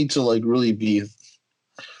need to like really be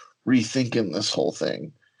rethinking this whole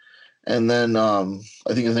thing. And then I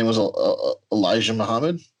think his name was Elijah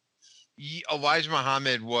Muhammad. Elijah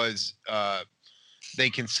Muhammad was they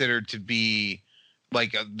considered to be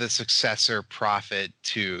like the successor prophet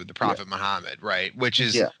to the Prophet Muhammad, right? Which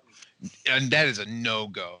is, and that is a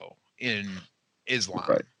no-go in Islam.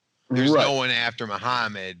 Right. There's no one after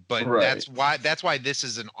Muhammad, but that's why this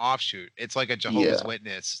is an offshoot. It's like a Jehovah's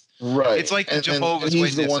Witness. Right. It's like the Jehovah's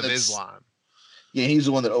Witness of Islam. Yeah, he's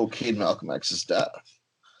the one that okayed Malcolm X's death.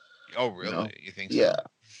 Oh, really? You think so? Yeah.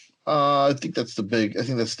 I think that's the big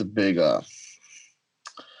big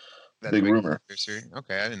rumor.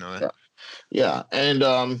 Okay, I didn't know that. Yeah. And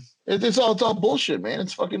it's all bullshit, man.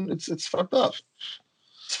 It's fucking it's fucked up.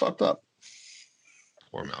 It's fucked up.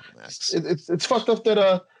 Poor Malcolm X. It's fucked up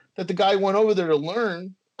that the guy went over there to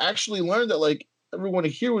actually learn that like everyone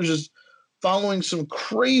here was just following some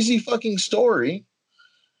crazy fucking story.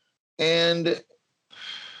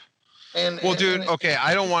 Well, dude, okay,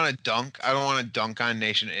 I don't want to dunk. I don't want to dunk on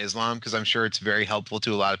Nation of Islam because I'm sure it's very helpful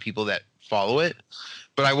to a lot of people that follow it.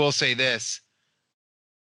 But I will say this.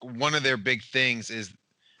 One of their big things is,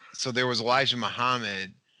 so there was Elijah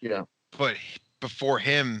Muhammad. Yeah. But before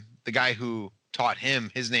him, the guy who taught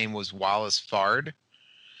him, his name was Wallace Fard.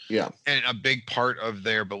 Yeah. And a big part of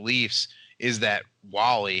their beliefs is that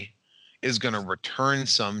Wally is going to return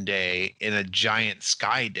someday in a giant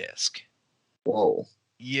sky disk. Whoa.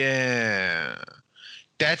 Yeah.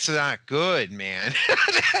 That's not good, man.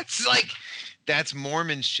 That's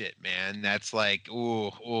Mormon shit, man. That's like,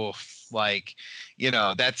 ooh, like,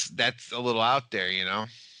 that's a little out there,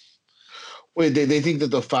 Wait, they think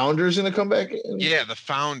that the founder is going to come back? Yeah, the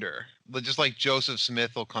founder. Just like Joseph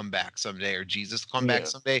Smith will come back someday, or Jesus will come back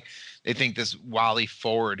someday. They think this Wally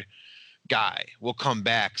Ford guy will come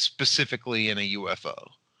back specifically in a UFO,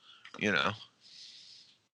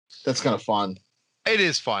 That's kind of fun. It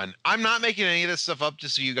is fun. I'm not making any of this stuff up,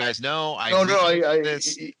 just so you guys know.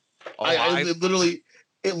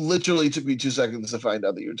 It literally took me 2 seconds to find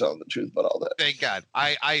out that you were telling the truth about all that. Thank God.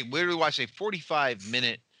 I literally watched a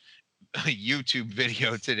 45-minute YouTube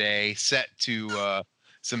video today set to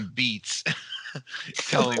some beats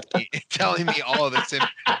telling me all of this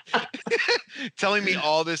telling me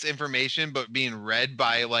all this information, but being read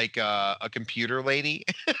by like a computer lady.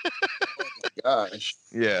 Gosh.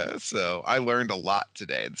 Yeah, so I learned a lot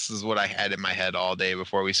today. This is what I had in my head all day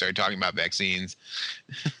before we started talking about vaccines.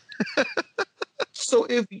 So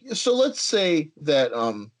let's say that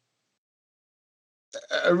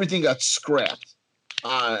everything got scrapped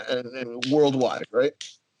and worldwide, right?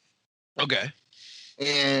 Okay.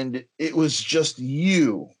 And it was just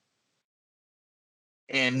you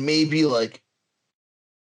and maybe like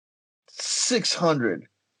 600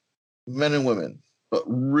 men and women, but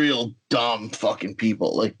real dumb fucking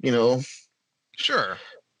people, like, Sure.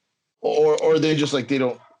 or they just like they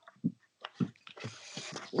don't.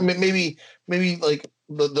 Maybe like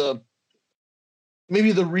the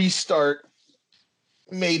maybe the restart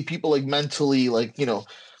made people like mentally like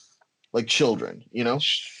like children.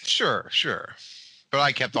 Sure. But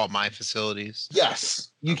I kept all my facilities.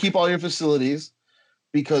 Yes, you keep all your facilities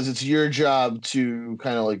because it's your job to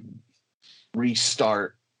kind of like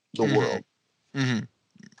restart the world. Mm-hmm.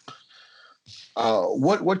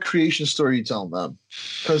 What creation story are you telling them?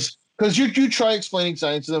 Because you try explaining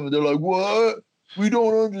science to them and they're like, what? We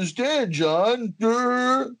don't understand, John.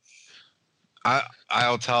 I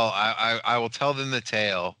will tell them the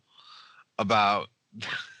tale about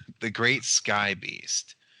the great sky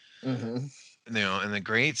beast. Mm-hmm. And the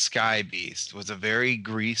great sky beast was a very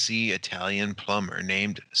greasy Italian plumber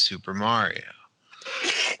named Super Mario.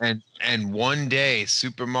 And one day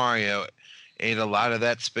Super Mario ate a lot of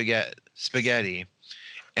that spaghetti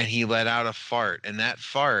and he let out a fart, and that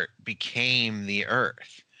fart became the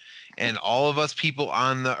earth. And all of us people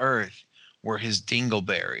on the earth were his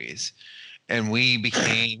dingleberries. And we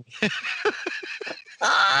became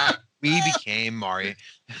Mario.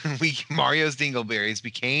 Mario's dingleberries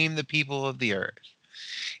became the people of the earth.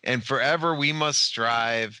 And forever we must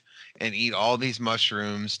strive and eat all these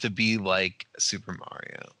mushrooms to be like Super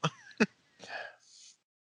Mario.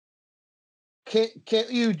 Can't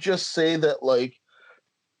you just say that like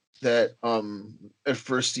that at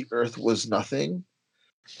first the earth was nothing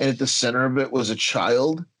and at the center of it was a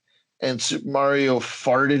child and Super Mario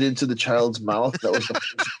farted into the child's mouth, that was the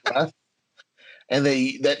first breath, and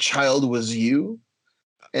that child was you,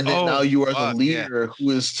 and that now you are the leader who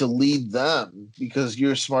is to lead them because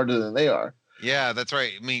you're smarter than they are. Yeah, that's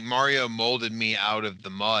right. I mean, Mario molded me out of the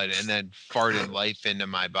mud and then farted life into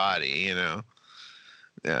my body,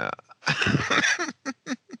 Yeah.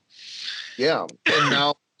 Yeah. And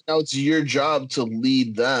now it's your job to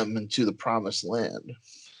lead them into the promised land.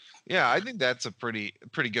 Yeah, I think that's a pretty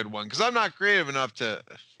good one because I'm not creative enough to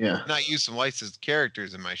not use some licensed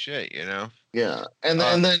characters in my shit, Yeah. And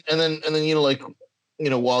then like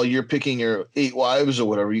while you're picking your 8 wives or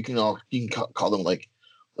whatever, you can call them like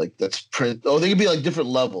that's Prince. Oh, they could be like different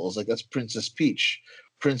levels. Like that's Princess Peach,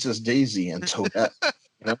 Princess Daisy, and Toadette.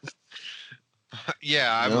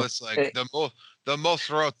 Yeah, I'm just like the most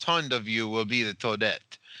rotund of you will be the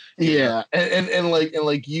Toadette. Yeah, and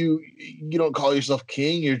like you don't call yourself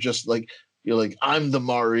king. You're just like I'm the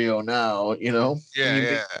Mario now.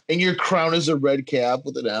 Yeah, and your crown is a red cap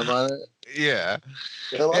with an M on it. Yeah.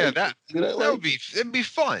 That would be it'd be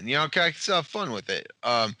fun. I can still have fun with it.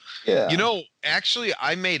 Actually,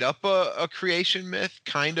 I made up a creation myth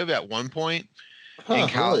kind of at one point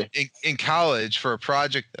in college for a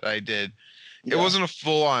project that I did. Yeah. It wasn't a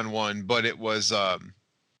full on one, but it was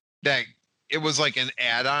that it was like an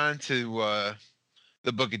add-on to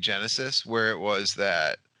the Book of Genesis, where it was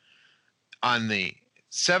that on the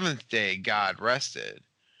 7th day God rested,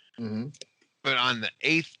 but on the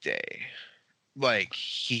 8th day, like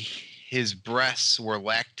his breasts were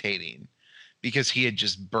lactating because he had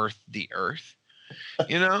just birthed the earth,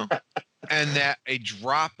 and that a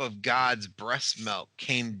drop of God's breast milk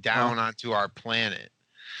came down onto our planet.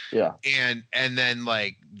 Yeah. And then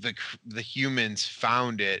like the humans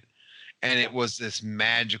found it, and it was this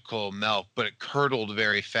magical milk, but it curdled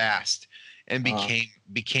very fast and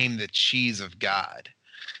became the cheese of God,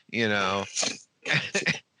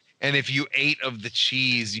 And if you ate of the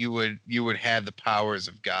cheese, you would have the powers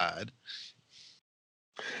of God.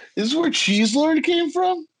 This is where Cheese Lord came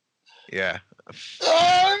from? Yeah.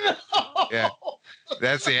 Oh no! Yeah.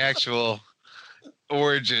 That's the actual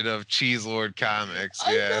origin of Cheese Lord comics.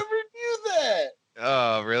 Yeah. I never knew that.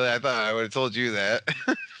 Oh, really? I thought I would have told you that.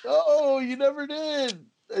 Oh, you never did.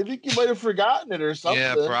 I think you might have forgotten it or something.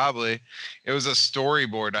 Yeah, probably. It was a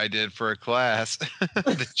storyboard I did for a class.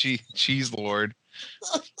 The Cheese Lord.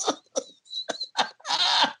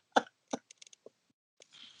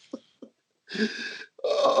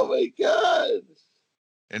 Oh my god.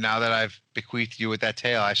 And now that I've bequeathed you with that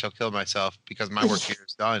tale, I shall kill myself because my work here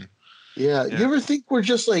is done. Yeah. You ever think we're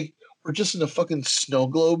just in a fucking snow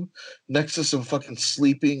globe next to some fucking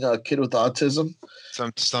sleeping kid with autism?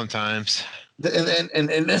 Sometimes. And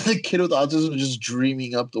the kid with autism is just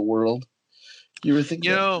dreaming up the world. You ever think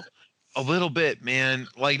that? A little bit, man.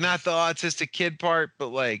 Like not the autistic kid part, but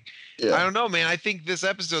like I don't know, man. I think this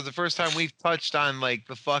episode is the first time we've touched on like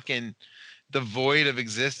the void of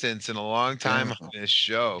existence in a long time on this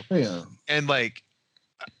show. Yeah. And like,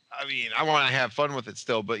 I mean, I want to have fun with it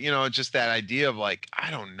still, but just that idea of like,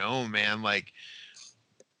 I don't know, man. Like,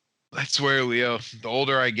 I swear, Leo, the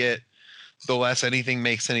older I get, the less anything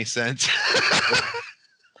makes any sense.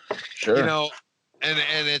 Sure.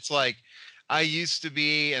 and it's like I used to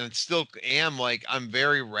be, and still am, like I'm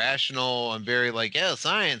very rational. I'm very like, yeah,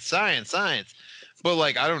 science, science, science. But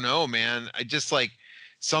like, I don't know, man. I just like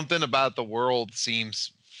something about the world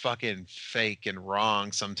seems fucking fake and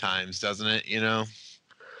wrong sometimes, doesn't it? You know,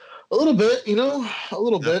 A little bit, a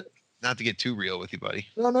little not, bit. not to get too real with you, buddy.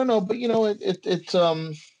 No, but it's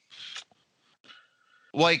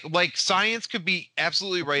Like science could be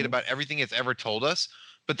absolutely right about everything it's ever told us,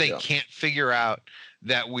 but they can't figure out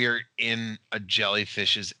that we're in a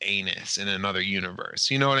jellyfish's anus in another universe.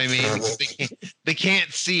 You know what I mean? They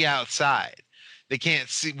can't see outside. We can't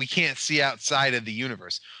see outside of the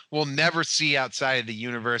universe. We'll never see outside of the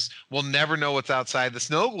universe. We'll never know what's outside the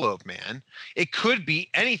snow globe, man. It could be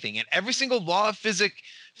anything. And every single law of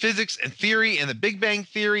physics and theory and the Big Bang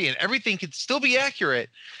theory and everything could still be accurate,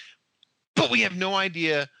 but we have no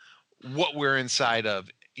idea what we're inside of.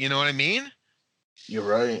 You know what I mean? You're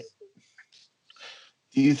right.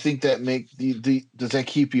 Do you think that does that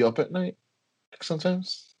keep you up at night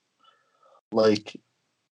sometimes? Like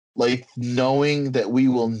knowing that we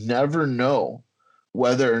will never know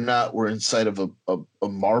whether or not we're inside of a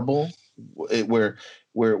marble, where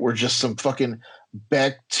we're just some fucking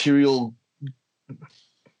bacterial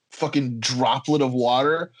fucking droplet of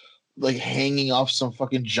water, like hanging off some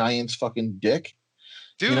fucking giant's fucking dick.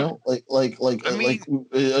 Dude, like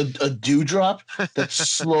a dewdrop that's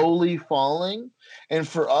slowly falling, and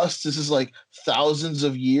for us this is like thousands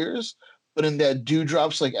of years, but in that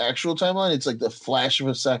dewdrop's like actual timeline, it's like the flash of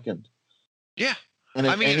a second. Yeah, and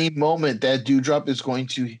at any moment that dewdrop is going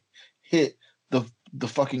to hit the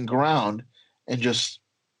fucking ground and just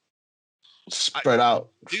spread out.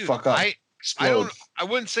 Dude, fuck up. I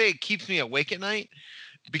wouldn't say it keeps me awake at night,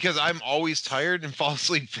 because I'm always tired and fall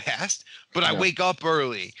asleep fast, but I wake up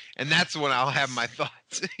early, and that's when I'll have my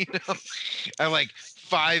thoughts. At like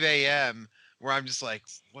 5 a.m. where I'm just like,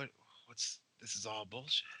 this is all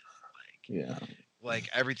bullshit. Like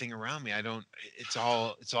everything around me, it's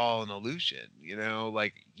all an illusion.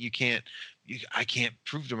 Like I can't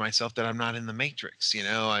prove to myself that I'm not in the Matrix. And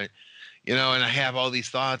I have all these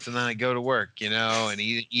thoughts, and then I go to work, and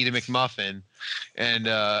eat a McMuffin, and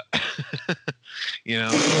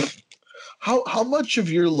How much of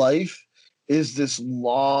your life is this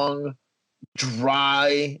long,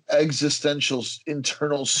 dry, existential,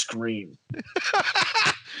 internal scream?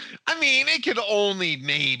 I mean, it could only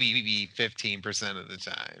maybe be 15% of the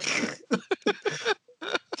time.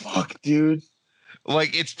 Fuck, dude.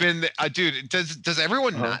 Like, it's been, dude. Does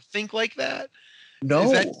everyone not think like that?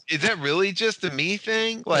 No. Is that really just a me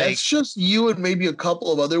thing? Like, that's just you and maybe a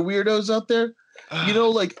couple of other weirdos out there.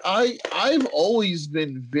 Like I've always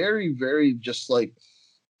been very, very just like,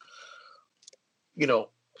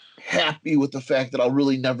 happy with the fact that I'll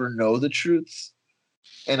really never know the truths,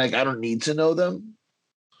 and like I don't need to know them.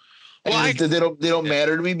 Well, they don't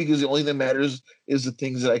matter to me, because the only thing that matters is the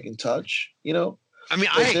things that I can touch. I mean,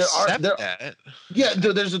 I accept that. Yeah,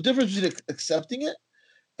 there's a difference between accepting it,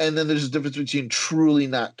 and then there's a difference between truly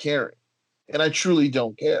not caring. And I truly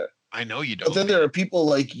don't care. I know you don't. But then there are people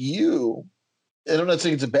like you, and I'm not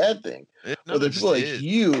saying it's a bad thing, but there are people like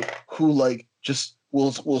you who like just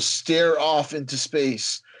will stare off into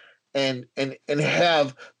space and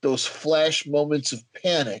have those flash moments of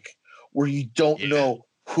panic where you don't know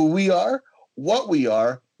who we are, what we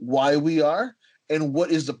are, why we are, and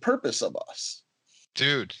what is the purpose of us.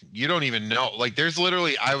 Dude, you don't even know. Like, there's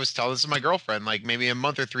literally, I was telling this to my girlfriend, like maybe a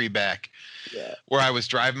month or 3 back, where I was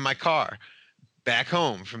driving my car back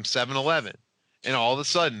home from 7-Eleven, and all of a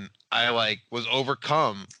sudden I like was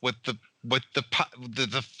overcome with the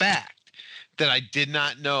fact that I did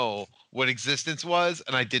not know what existence was,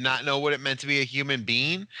 and I did not know what it meant to be a human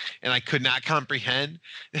being, and I could not comprehend.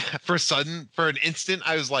 For an instant,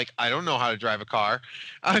 I was like, I don't know how to drive a car.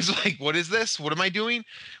 I was like, what is this? What am I doing?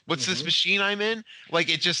 What's this machine I'm in? Like,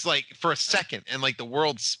 it just like for a second, and like the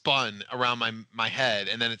world spun around my head,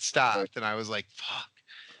 and then it stopped, and I was like, fuck.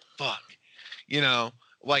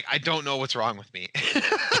 Like, I don't know what's wrong with me.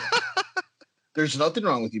 There's nothing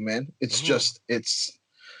wrong with you, man. It's just it's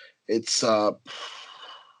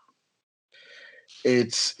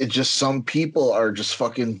just some people are just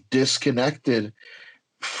fucking disconnected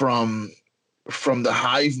from the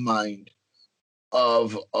hive mind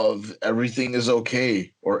of everything is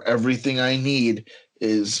okay, or everything I need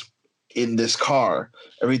is in this car,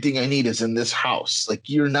 everything I need is in this house. Like,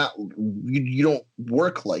 you don't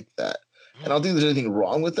work like that. And I don't think there's anything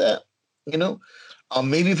wrong with that.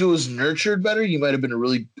 Maybe if it was nurtured better, you might have been a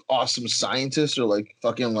really awesome scientist, or like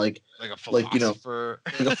fucking like a philosopher,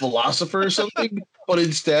 like a philosopher or something. But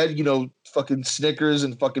instead, fucking Snickers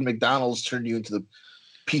and fucking McDonald's turned you into the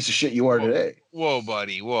piece of shit you are today. Whoa,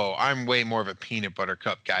 buddy. Whoa. I'm way more of a peanut butter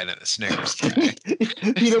cup guy than a Snickers guy.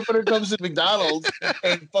 Peanut butter comes to McDonald's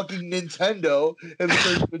and fucking Nintendo and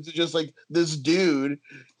turns into just like this dude.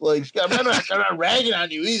 Like I'm not ragging on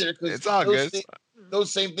you either, because It's all good.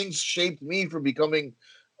 Those same things shaped me for becoming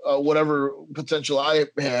whatever potential I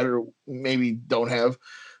had or maybe don't have.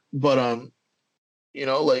 But you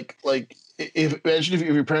know, like imagine if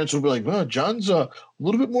your parents would be like, "Oh, John's a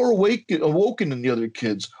little bit more awoken than the other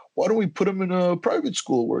kids. Why don't we put him in a private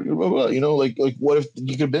school where blah, blah, blah. You know, like what if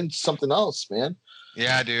you could have been something else, man?"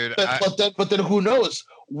 Yeah, dude. But then who knows?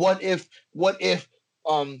 What if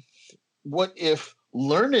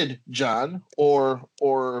learned John or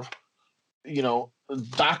you know,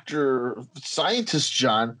 Dr. Scientist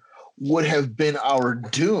John would have been our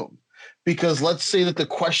doom? Because let's say that the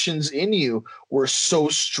questions in you were so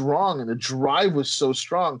strong and the drive was so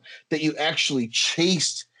strong that you actually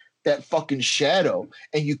chased that fucking shadow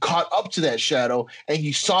and you caught up to that shadow and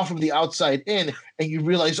you saw from the outside in and you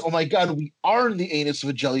realize, oh my God, we are in the anus of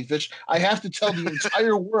a jellyfish. I have to tell the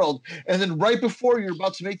entire world. And then right before you're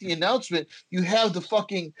about to make the announcement, you have the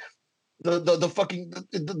fucking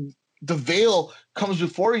the veil comes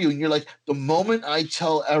before you and you're like, the moment I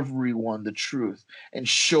tell everyone the truth and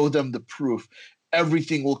show them the proof,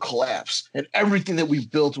 everything will collapse and everything that we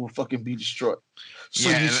built will fucking be destroyed. So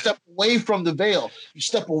you step away from the veil. You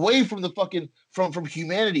step away from the fucking from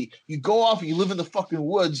humanity. You go off and you live in the fucking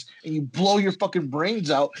woods and you blow your fucking brains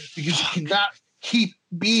out because you cannot keep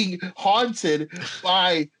being haunted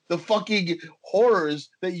by the fucking horrors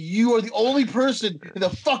that you are the only person in the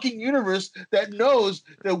fucking universe that knows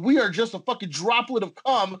that we are just a fucking droplet of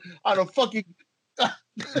cum on a fucking on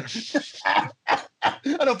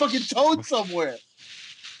a fucking toad somewhere.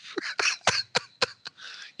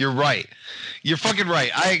 You're right. You're fucking right.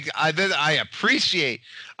 I appreciate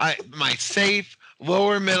my safe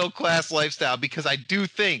lower middle class lifestyle, because I do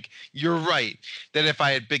think you're right that if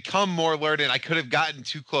I had become more learned, I could have gotten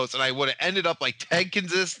too close and I would have ended up like Ted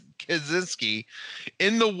Kaczynski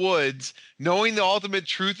in the woods, knowing the ultimate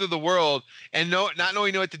truth of the world and not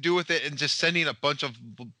knowing what to do with it and just sending a bunch of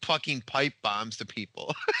fucking pipe bombs to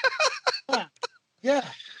people. Yeah.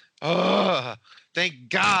 Ugh. Thank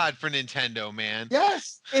God for Nintendo, man.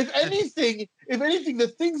 Yes. If anything,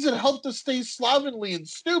 the things that helped us stay slovenly and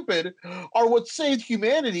stupid are what saved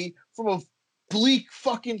humanity from a bleak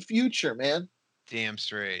fucking future, man. Damn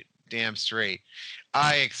straight. Damn straight.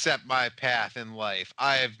 I accept my path in life.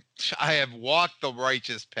 I have walked the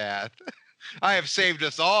righteous path. I have saved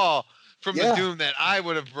us all from the doom that I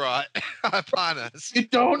would have brought upon us. You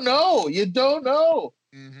don't know.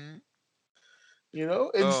 Mm-hmm. You know,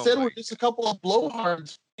 instead we're just a couple of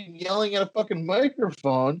blowhards yelling at a fucking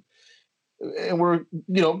microphone, and we're,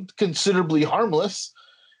 you know, considerably harmless.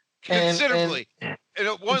 Considerably. And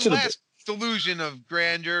one last delusion of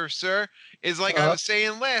grandeur, sir, is like I was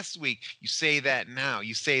saying last week. You say that now,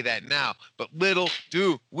 but little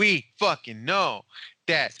do we fucking know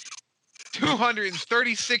that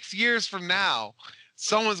 236 years from now,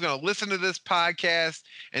 someone's going to listen to this podcast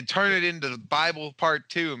and turn it into the Bible part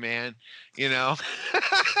 2, man. You know?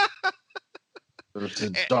 It's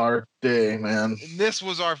a dark day, man. And this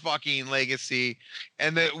was our fucking legacy.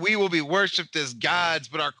 And that we will be worshipped as gods,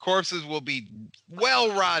 but our corpses will be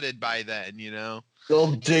well rotted by then, you know?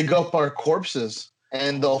 They'll dig up our corpses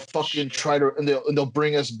and they'll fucking try to, and they'll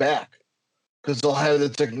bring us back because they'll have the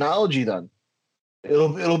technology then.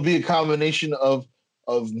 It'll be a combination of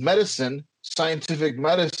medicine, scientific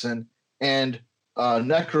medicine, and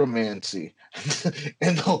necromancy,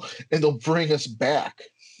 and they'll bring us back.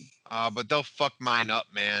 But they'll fuck mine up,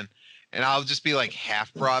 man. And I'll just be like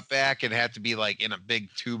half brought back and have to be like in a big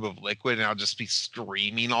tube of liquid, and I'll just be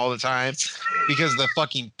screaming all the time because the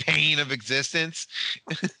fucking pain of existence.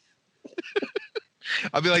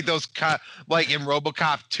 I'll be like those like in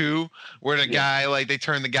RoboCop 2, where the guy, like, they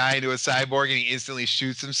turn the guy into a cyborg and he instantly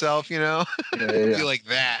shoots himself, you know? I'll be like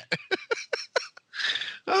that.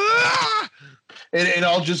 And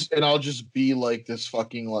I'll just be like this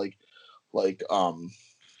fucking like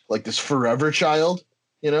this forever child,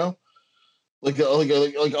 you know? Like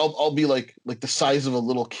I'll be like the size of a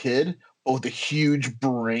little kid, but with a huge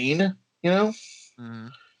brain, you know? Mm-hmm.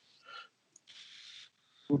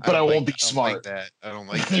 But I won't be smart. I don't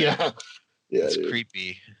like that. Yeah, it's dude.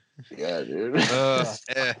 creepy. Yeah, dude.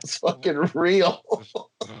 It's fucking real.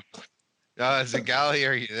 Zingali,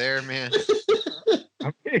 are you there, man?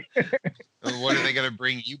 What are they gonna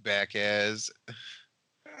bring you back as?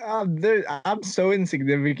 I'm so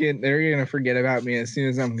insignificant. They're gonna forget about me as soon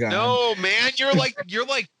as I'm gone. No, man, you're like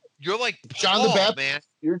You're like John Paul, the Baptist. man.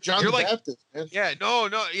 You're John You're the like- Baptist, man. Yeah, no,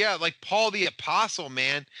 yeah, like Paul the apostle,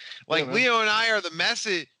 man. Like man. Leo and I are the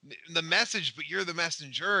message, but you're the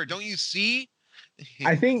messenger. Don't you see?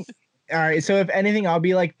 I think. All right. So if anything, I'll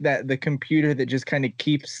be like the computer that just kind of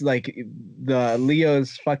keeps like the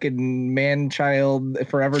Leo's fucking man-child,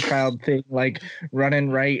 forever child thing like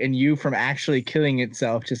running right, and you from actually killing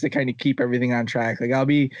itself, just to kind of keep everything on track. Like I'll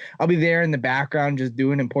be there in the background just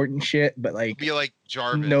doing important shit, but like Be like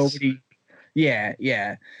Jarvis. nobody.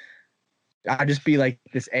 Yeah. I'll just be like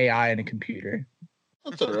this AI in a computer.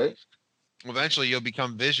 That's all right. Eventually, you'll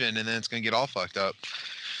become Vision, and then it's gonna get all fucked up.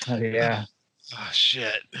 Oh yeah. Oh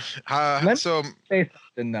shit. So say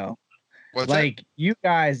something though. What's like you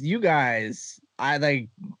guys, I like.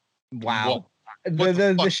 Wow.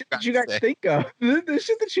 The shit that you guys think of, the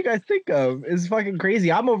shit that you guys think of is fucking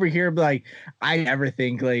crazy. I'm over here like I never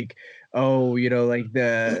think like, oh, like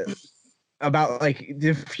about like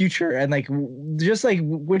the future and like just like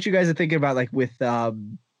what you guys are thinking about like with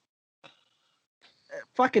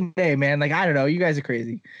fucking day, man. Like I don't know, you guys are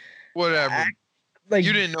crazy. Whatever. Like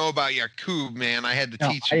you didn't know about Yakub, man. I had to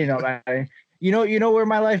teach you. I didn't know about it. You know where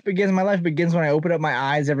my life begins? My life begins when I open up my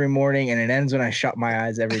eyes every morning, and it ends when I shut my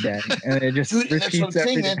eyes every day. And it just Dude, repeats that's what I'm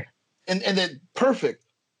saying, day. man. And then perfect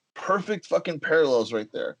fucking parallels right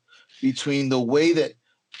there between the way that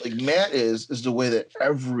like Matt is the way that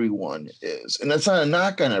everyone is. And that's not a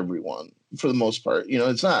knock on everyone for the most part.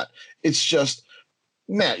 It's not. It's just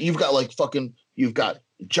Matt, you've got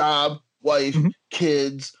job, wife,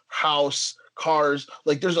 kids, house, cars.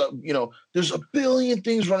 Like there's a billion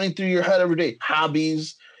things running through your head every day.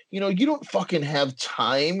 Hobbies. You don't fucking have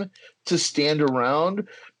time to stand around,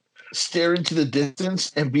 stare into the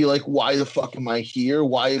distance and be like, why the fuck am I here?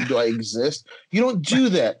 Why do I exist? You don't do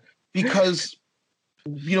that because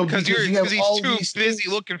because he's too busy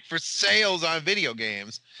looking for sales on video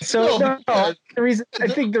games. So I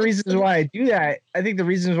think the reasons why I do that, I think the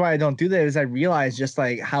reasons why I don't do that is I realize just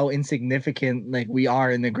like how insignificant like we are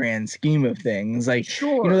in the grand scheme of things. Like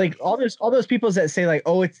like all those people that say like,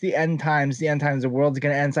 oh, it's the end times, the world's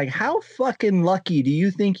gonna end. It's like, how fucking lucky do you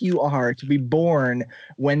think you are to be born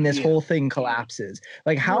when this whole thing collapses?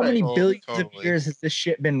 Like how many billions of years has this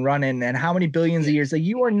shit been running, and how many billions of years? Like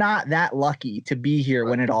you are not that lucky to be here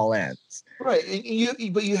when it all ends. Right.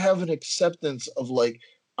 And but you have an acceptance of like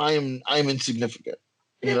I'm insignificant,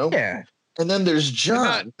 Yeah. And then there's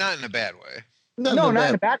John. Not in a bad way. Not in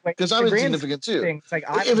a bad way. Because I'm insignificant too. It's like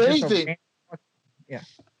if anything, yeah.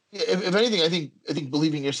 If anything, I think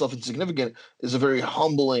believing yourself insignificant is a very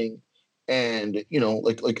humbling, and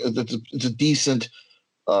it's a decent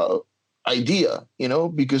idea,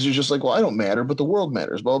 because you're just like, well, I don't matter, but the world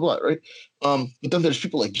matters, blah blah blah, right? But then there's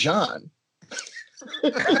people like John.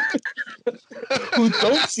 Who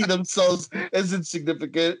don't see themselves as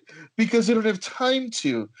insignificant because they don't have time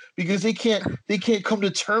to, because they can't come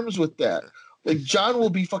to terms with that. Like John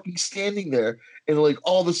will be fucking standing there and like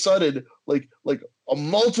all of a sudden like a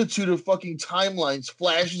multitude of fucking timelines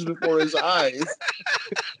flashes before his eyes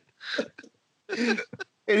and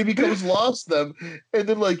he becomes lost them, and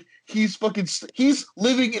then like he's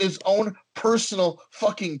living in his own personal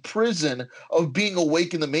fucking prison of being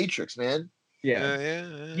awake in the Matrix, man.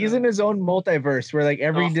 Yeah. He's in his own multiverse where like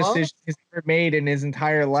every decision he's ever made in his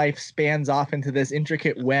entire life spans off into this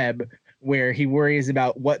intricate web where he worries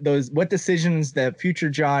about what decisions the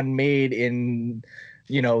future John made in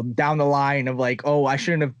down the line of like, oh, I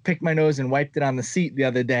shouldn't have picked my nose and wiped it on the seat the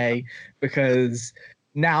other day because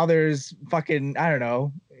now there's fucking I don't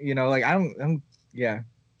know, like yeah.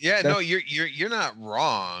 Yeah, no, you're not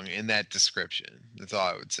wrong in that description. That's all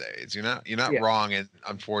I would say. Is you're not wrong, and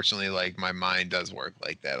unfortunately, like my mind does work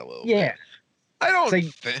like that a little bit. Yeah, I don't. Like,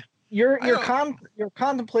 you're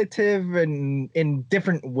contemplative and in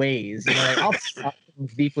different ways. Like I'll talk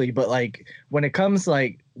deeply, but like when it comes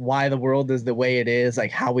like why the world is the way it is, like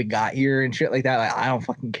how we got here and shit like that, like, I don't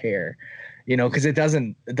fucking care, because it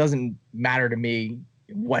doesn't matter to me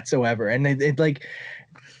whatsoever. And it like.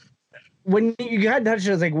 When you got touched,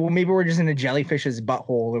 I was like, well, maybe we're just in a jellyfish's butthole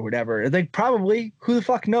or whatever. Like, probably, who the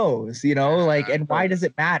fuck knows, like, and why does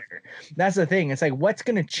it matter? That's the thing. It's like, what's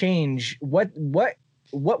going to change? What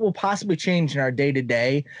will possibly change in our day to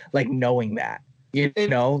day? Like knowing that,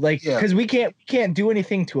 because we can't do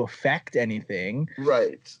anything to affect anything.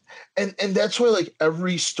 Right. And that's why like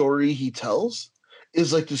every story he tells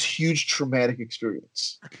is like this huge traumatic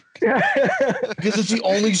experience because it's the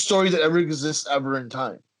only story that ever exists ever in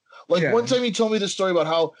time. Like one time he told me the story about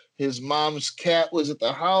how his mom's cat was at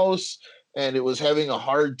the house and it was having a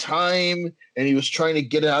hard time and he was trying to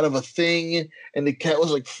get it out of a thing and the cat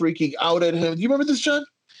was like freaking out at him. Do you remember this, John?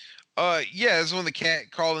 Yeah, this is when the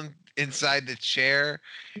cat crawled inside the chair.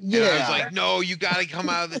 And I was Yeah. like, no, you got to come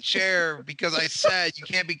out of the chair because I said you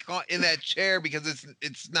can't be caught in that chair because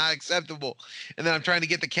it's not acceptable. And then I'm trying to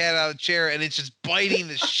get the cat out of the chair and it's just biting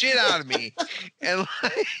the shit out of me. And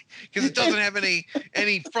like, because it doesn't have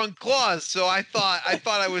any front claws. So I thought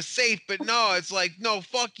I was safe, but no, it's like, no,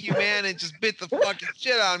 fuck you, man. It just bit the fucking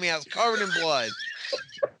shit out of me. I was covered in blood.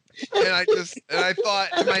 And I thought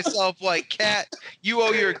to myself, like, cat, you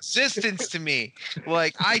owe your existence to me.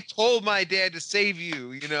 Like, I told my dad to save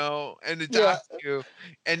you, and adopt you,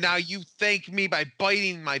 and now you thank me by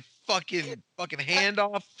biting my fucking hand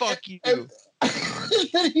off. Fuck you. And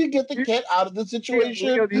then you get the cat out of the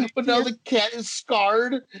situation, but now the cat is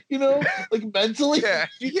scarred, like mentally.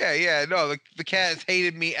 Yeah. No, the cat has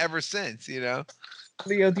hated me ever since,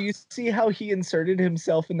 Leo, do you see how he inserted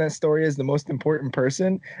himself in that story as the most important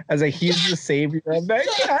person? As he's the savior of that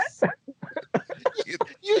cat?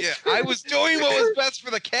 Yeah, I was doing what was best for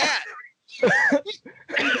the cat.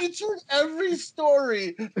 You turn every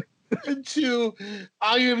story into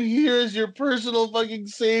I am here as your personal fucking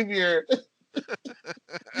savior.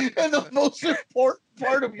 And the most important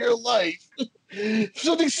part of your life.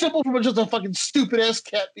 Something simple from just a fucking stupid ass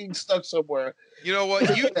cat being stuck somewhere. You know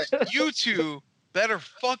what? You two better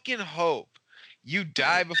fucking hope you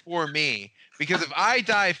die before me, because if I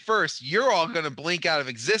die first, you're all gonna blink out of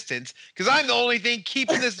existence because I'm the only thing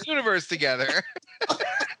keeping this universe together.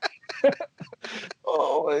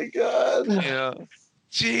 Oh my god.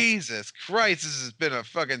 Jesus Christ, this has been a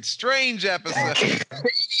fucking strange episode.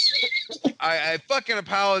 I fucking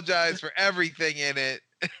apologize for everything in it.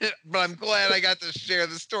 But I'm glad I got to share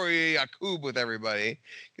the story of Yakub with everybody.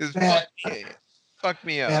 Because fuck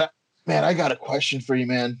me up. Man, I got a question for you,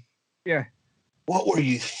 man. Yeah. What were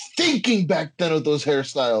you thinking back then with those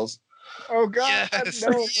hairstyles? Oh god, yes,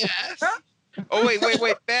 no. yes. Oh wait.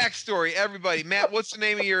 Backstory, everybody. Matt, what's the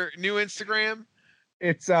name of your new Instagram?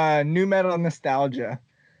 It's New Metal Nostalgia.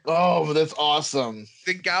 Oh, that's awesome.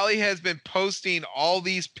 The Golly has been posting all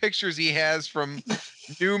these pictures he has from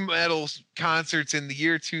new metal concerts in the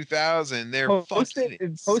year 2000. They're fucking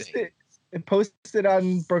insane. Posted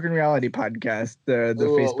on Broken Reality podcast, the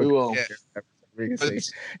Facebook. We will. Yeah.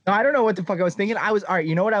 No, I don't know what the fuck I was thinking. All right,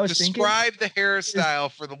 you know what I was thinking? Describe the hairstyle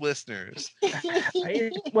for the listeners.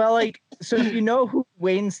 So you know who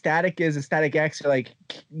Wayne Static is, a Static X, or like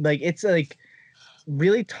it's like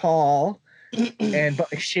really tall and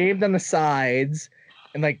but shaved on the sides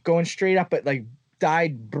and like going straight up, but like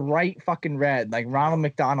dyed bright fucking red, like Ronald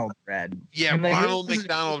McDonald red. Yeah, and, like, Ronald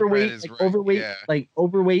McDonald red is like, right.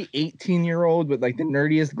 Overweight 18-year-old with like the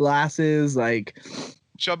nerdiest glasses, like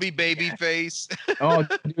chubby baby face. Oh,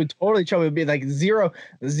 dude, totally chubby. Would be like zero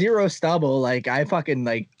stubble. Like I fucking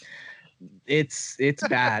like, it's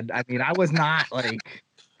bad. I mean, I was not in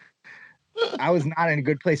a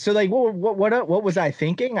good place. So like, what was I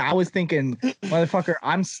thinking? I was thinking, motherfucker,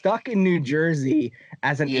 I'm stuck in New Jersey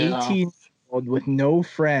as an 18-year-old with no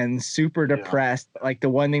friends, super depressed. Like the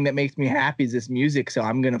one thing that makes me happy is this music. So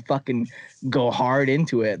I'm gonna fucking go hard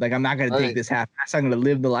into it. Like I'm not gonna take this half-ass. I'm gonna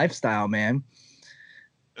live the lifestyle, man.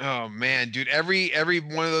 Oh man, dude! Every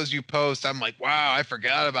one of those you post, I'm like, wow, I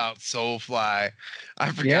forgot about Soulfly.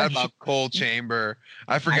 I forgot about Cold Chamber.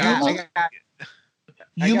 I forgot.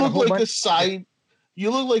 You look like a side.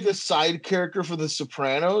 You look like a side character for The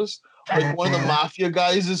Sopranos, like one of the mafia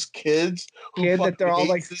guys' kids. That they're all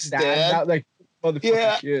like stabbed out, like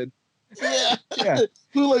motherfucking kid. Yeah.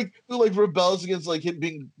 Who rebels against like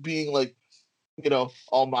him being like,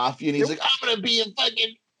 all mafia, and he's like, I'm gonna be a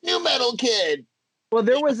fucking new metal kid. Well,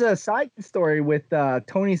 there was a side story with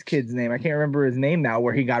Tony's kid's name. I can't remember his name now,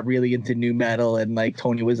 where he got really into new metal and like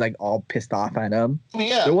Tony was like all pissed off at him.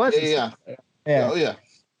 Yeah, there was. Yeah. Oh yeah.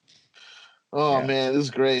 Oh man, this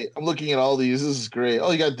is great. I'm looking at all these. This is great.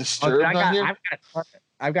 Oh, you got Disturbed on here.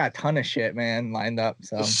 I've got a ton of shit, man, lined up.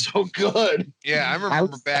 So good. Yeah, I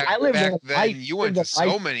remember back then. You went to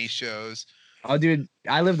so many shows. Oh, dude,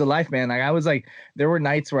 I lived the life, man. Like I was like, there were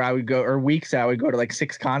nights where I would go, or weeks I would go to like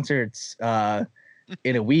 6 concerts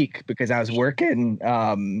in a week because I was working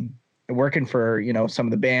for some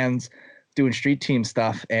of the bands, doing street team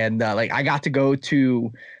stuff, and like I got to go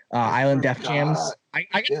to Island Def Jam's. I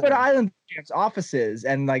got to go to Island Def Jam's offices,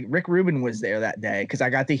 and like Rick Rubin was there that day because I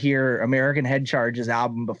got to hear American Head Charge's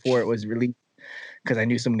album before it was released because I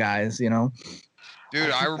knew some guys, Dude,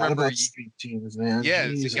 I remember street teams, man. Yeah,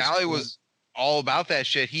 Zigali was all about that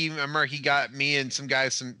shit. He got me and some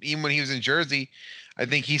guys even when he was in Jersey. I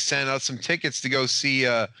think he sent us some tickets to go see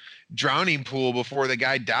Drowning Pool before the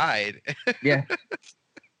guy died. Yeah.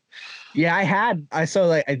 Yeah,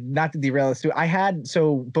 not to derail this too.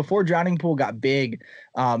 So before Drowning Pool got big,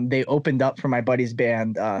 they opened up for my buddy's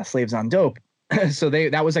band, Slaves on Dope. So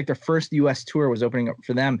that was like their first US tour was opening up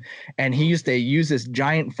for them. And he used to use this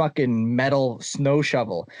giant fucking metal snow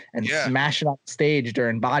shovel and smash it on stage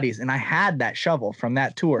during bodies. And I had that shovel from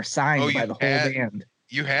that tour signed by the whole band.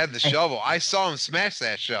 You had the shovel. I saw him smash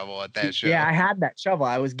that shovel at that show. Yeah, I had that shovel.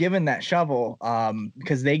 I was given that shovel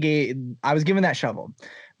because I was given that shovel.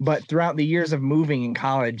 But throughout the years of moving in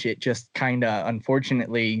college, it just kind of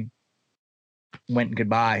unfortunately went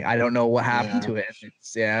goodbye. I don't know what happened to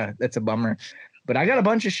it. That's a bummer. But I got a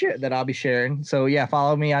bunch of shit that I'll be sharing. So yeah,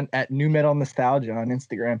 follow me at New Metal Nostalgia on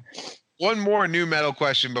Instagram. One more new metal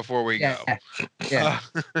question before we go. Yeah.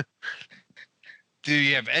 Do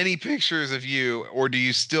you have any pictures of you, or do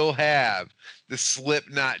you still have the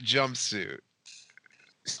Slipknot jumpsuit?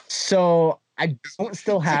 So I don't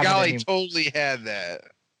still have Golly it. Totally had that.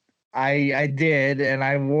 I did, and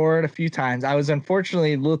I wore it a few times. I was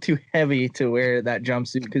unfortunately a little too heavy to wear that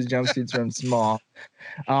jumpsuit because jumpsuits run small.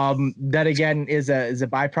 That again is a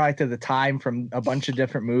byproduct of the time from a bunch of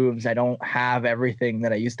different moves. I don't have everything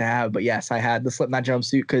that I used to have, but yes, I had the Slipknot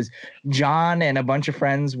jumpsuit because John and a bunch of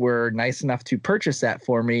friends were nice enough to purchase that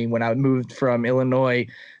for me when I moved from Illinois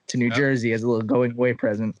to New Jersey as a little going away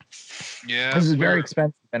present. Yeah, this is very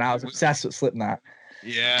expensive, and I was obsessed with Slipknot.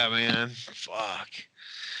 Yeah, man. Fuck.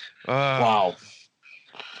 Wow.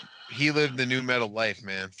 He lived the new metal life,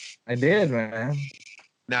 man. I did, man.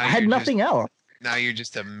 Now I had nothing else. Now you're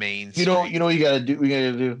just a main. You know what you gotta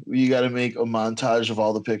do? You gotta make a montage of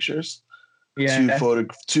all the pictures. Yeah.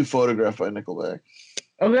 To photograph by Nickelback.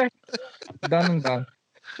 Okay. Done and done.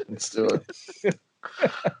 Let's do it.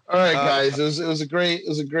 All right, guys. It was a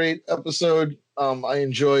great episode. I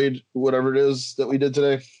enjoyed whatever it is that we did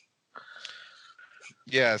today.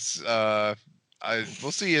 Yes.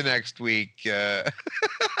 We'll see you next week.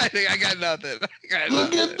 I think I got nothing.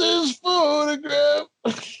 Look at this photograph.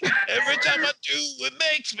 Every time I do, it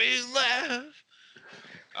makes me laugh.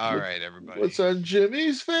 All right, everybody. What's on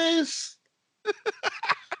Jimmy's face?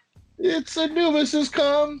 It's Anubis has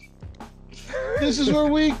come. This is where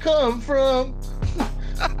we come from.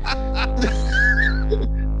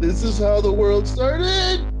 This is how the world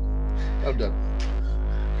started. I'm done.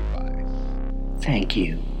 Goodbye. Thank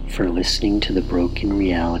you for listening to the Broken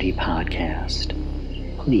Reality Podcast.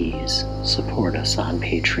 Please support us on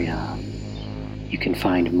Patreon. You can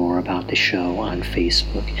find more about the show on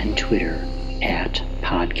Facebook and Twitter at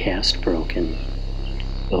Podcast Broken.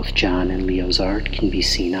 Both Jon and Leo's art can be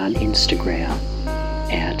seen on Instagram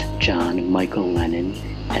at John Michael Lennon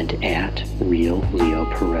and at Real Leo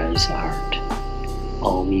Perez Art.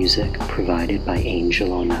 All music provided by Angel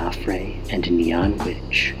Onafre and Neon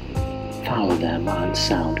Witch. Follow them on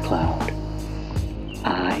SoundCloud.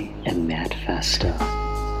 I am Matt Festa,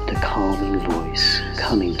 the calming voice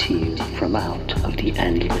coming to you from out of the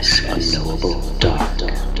endless, unknowable dark.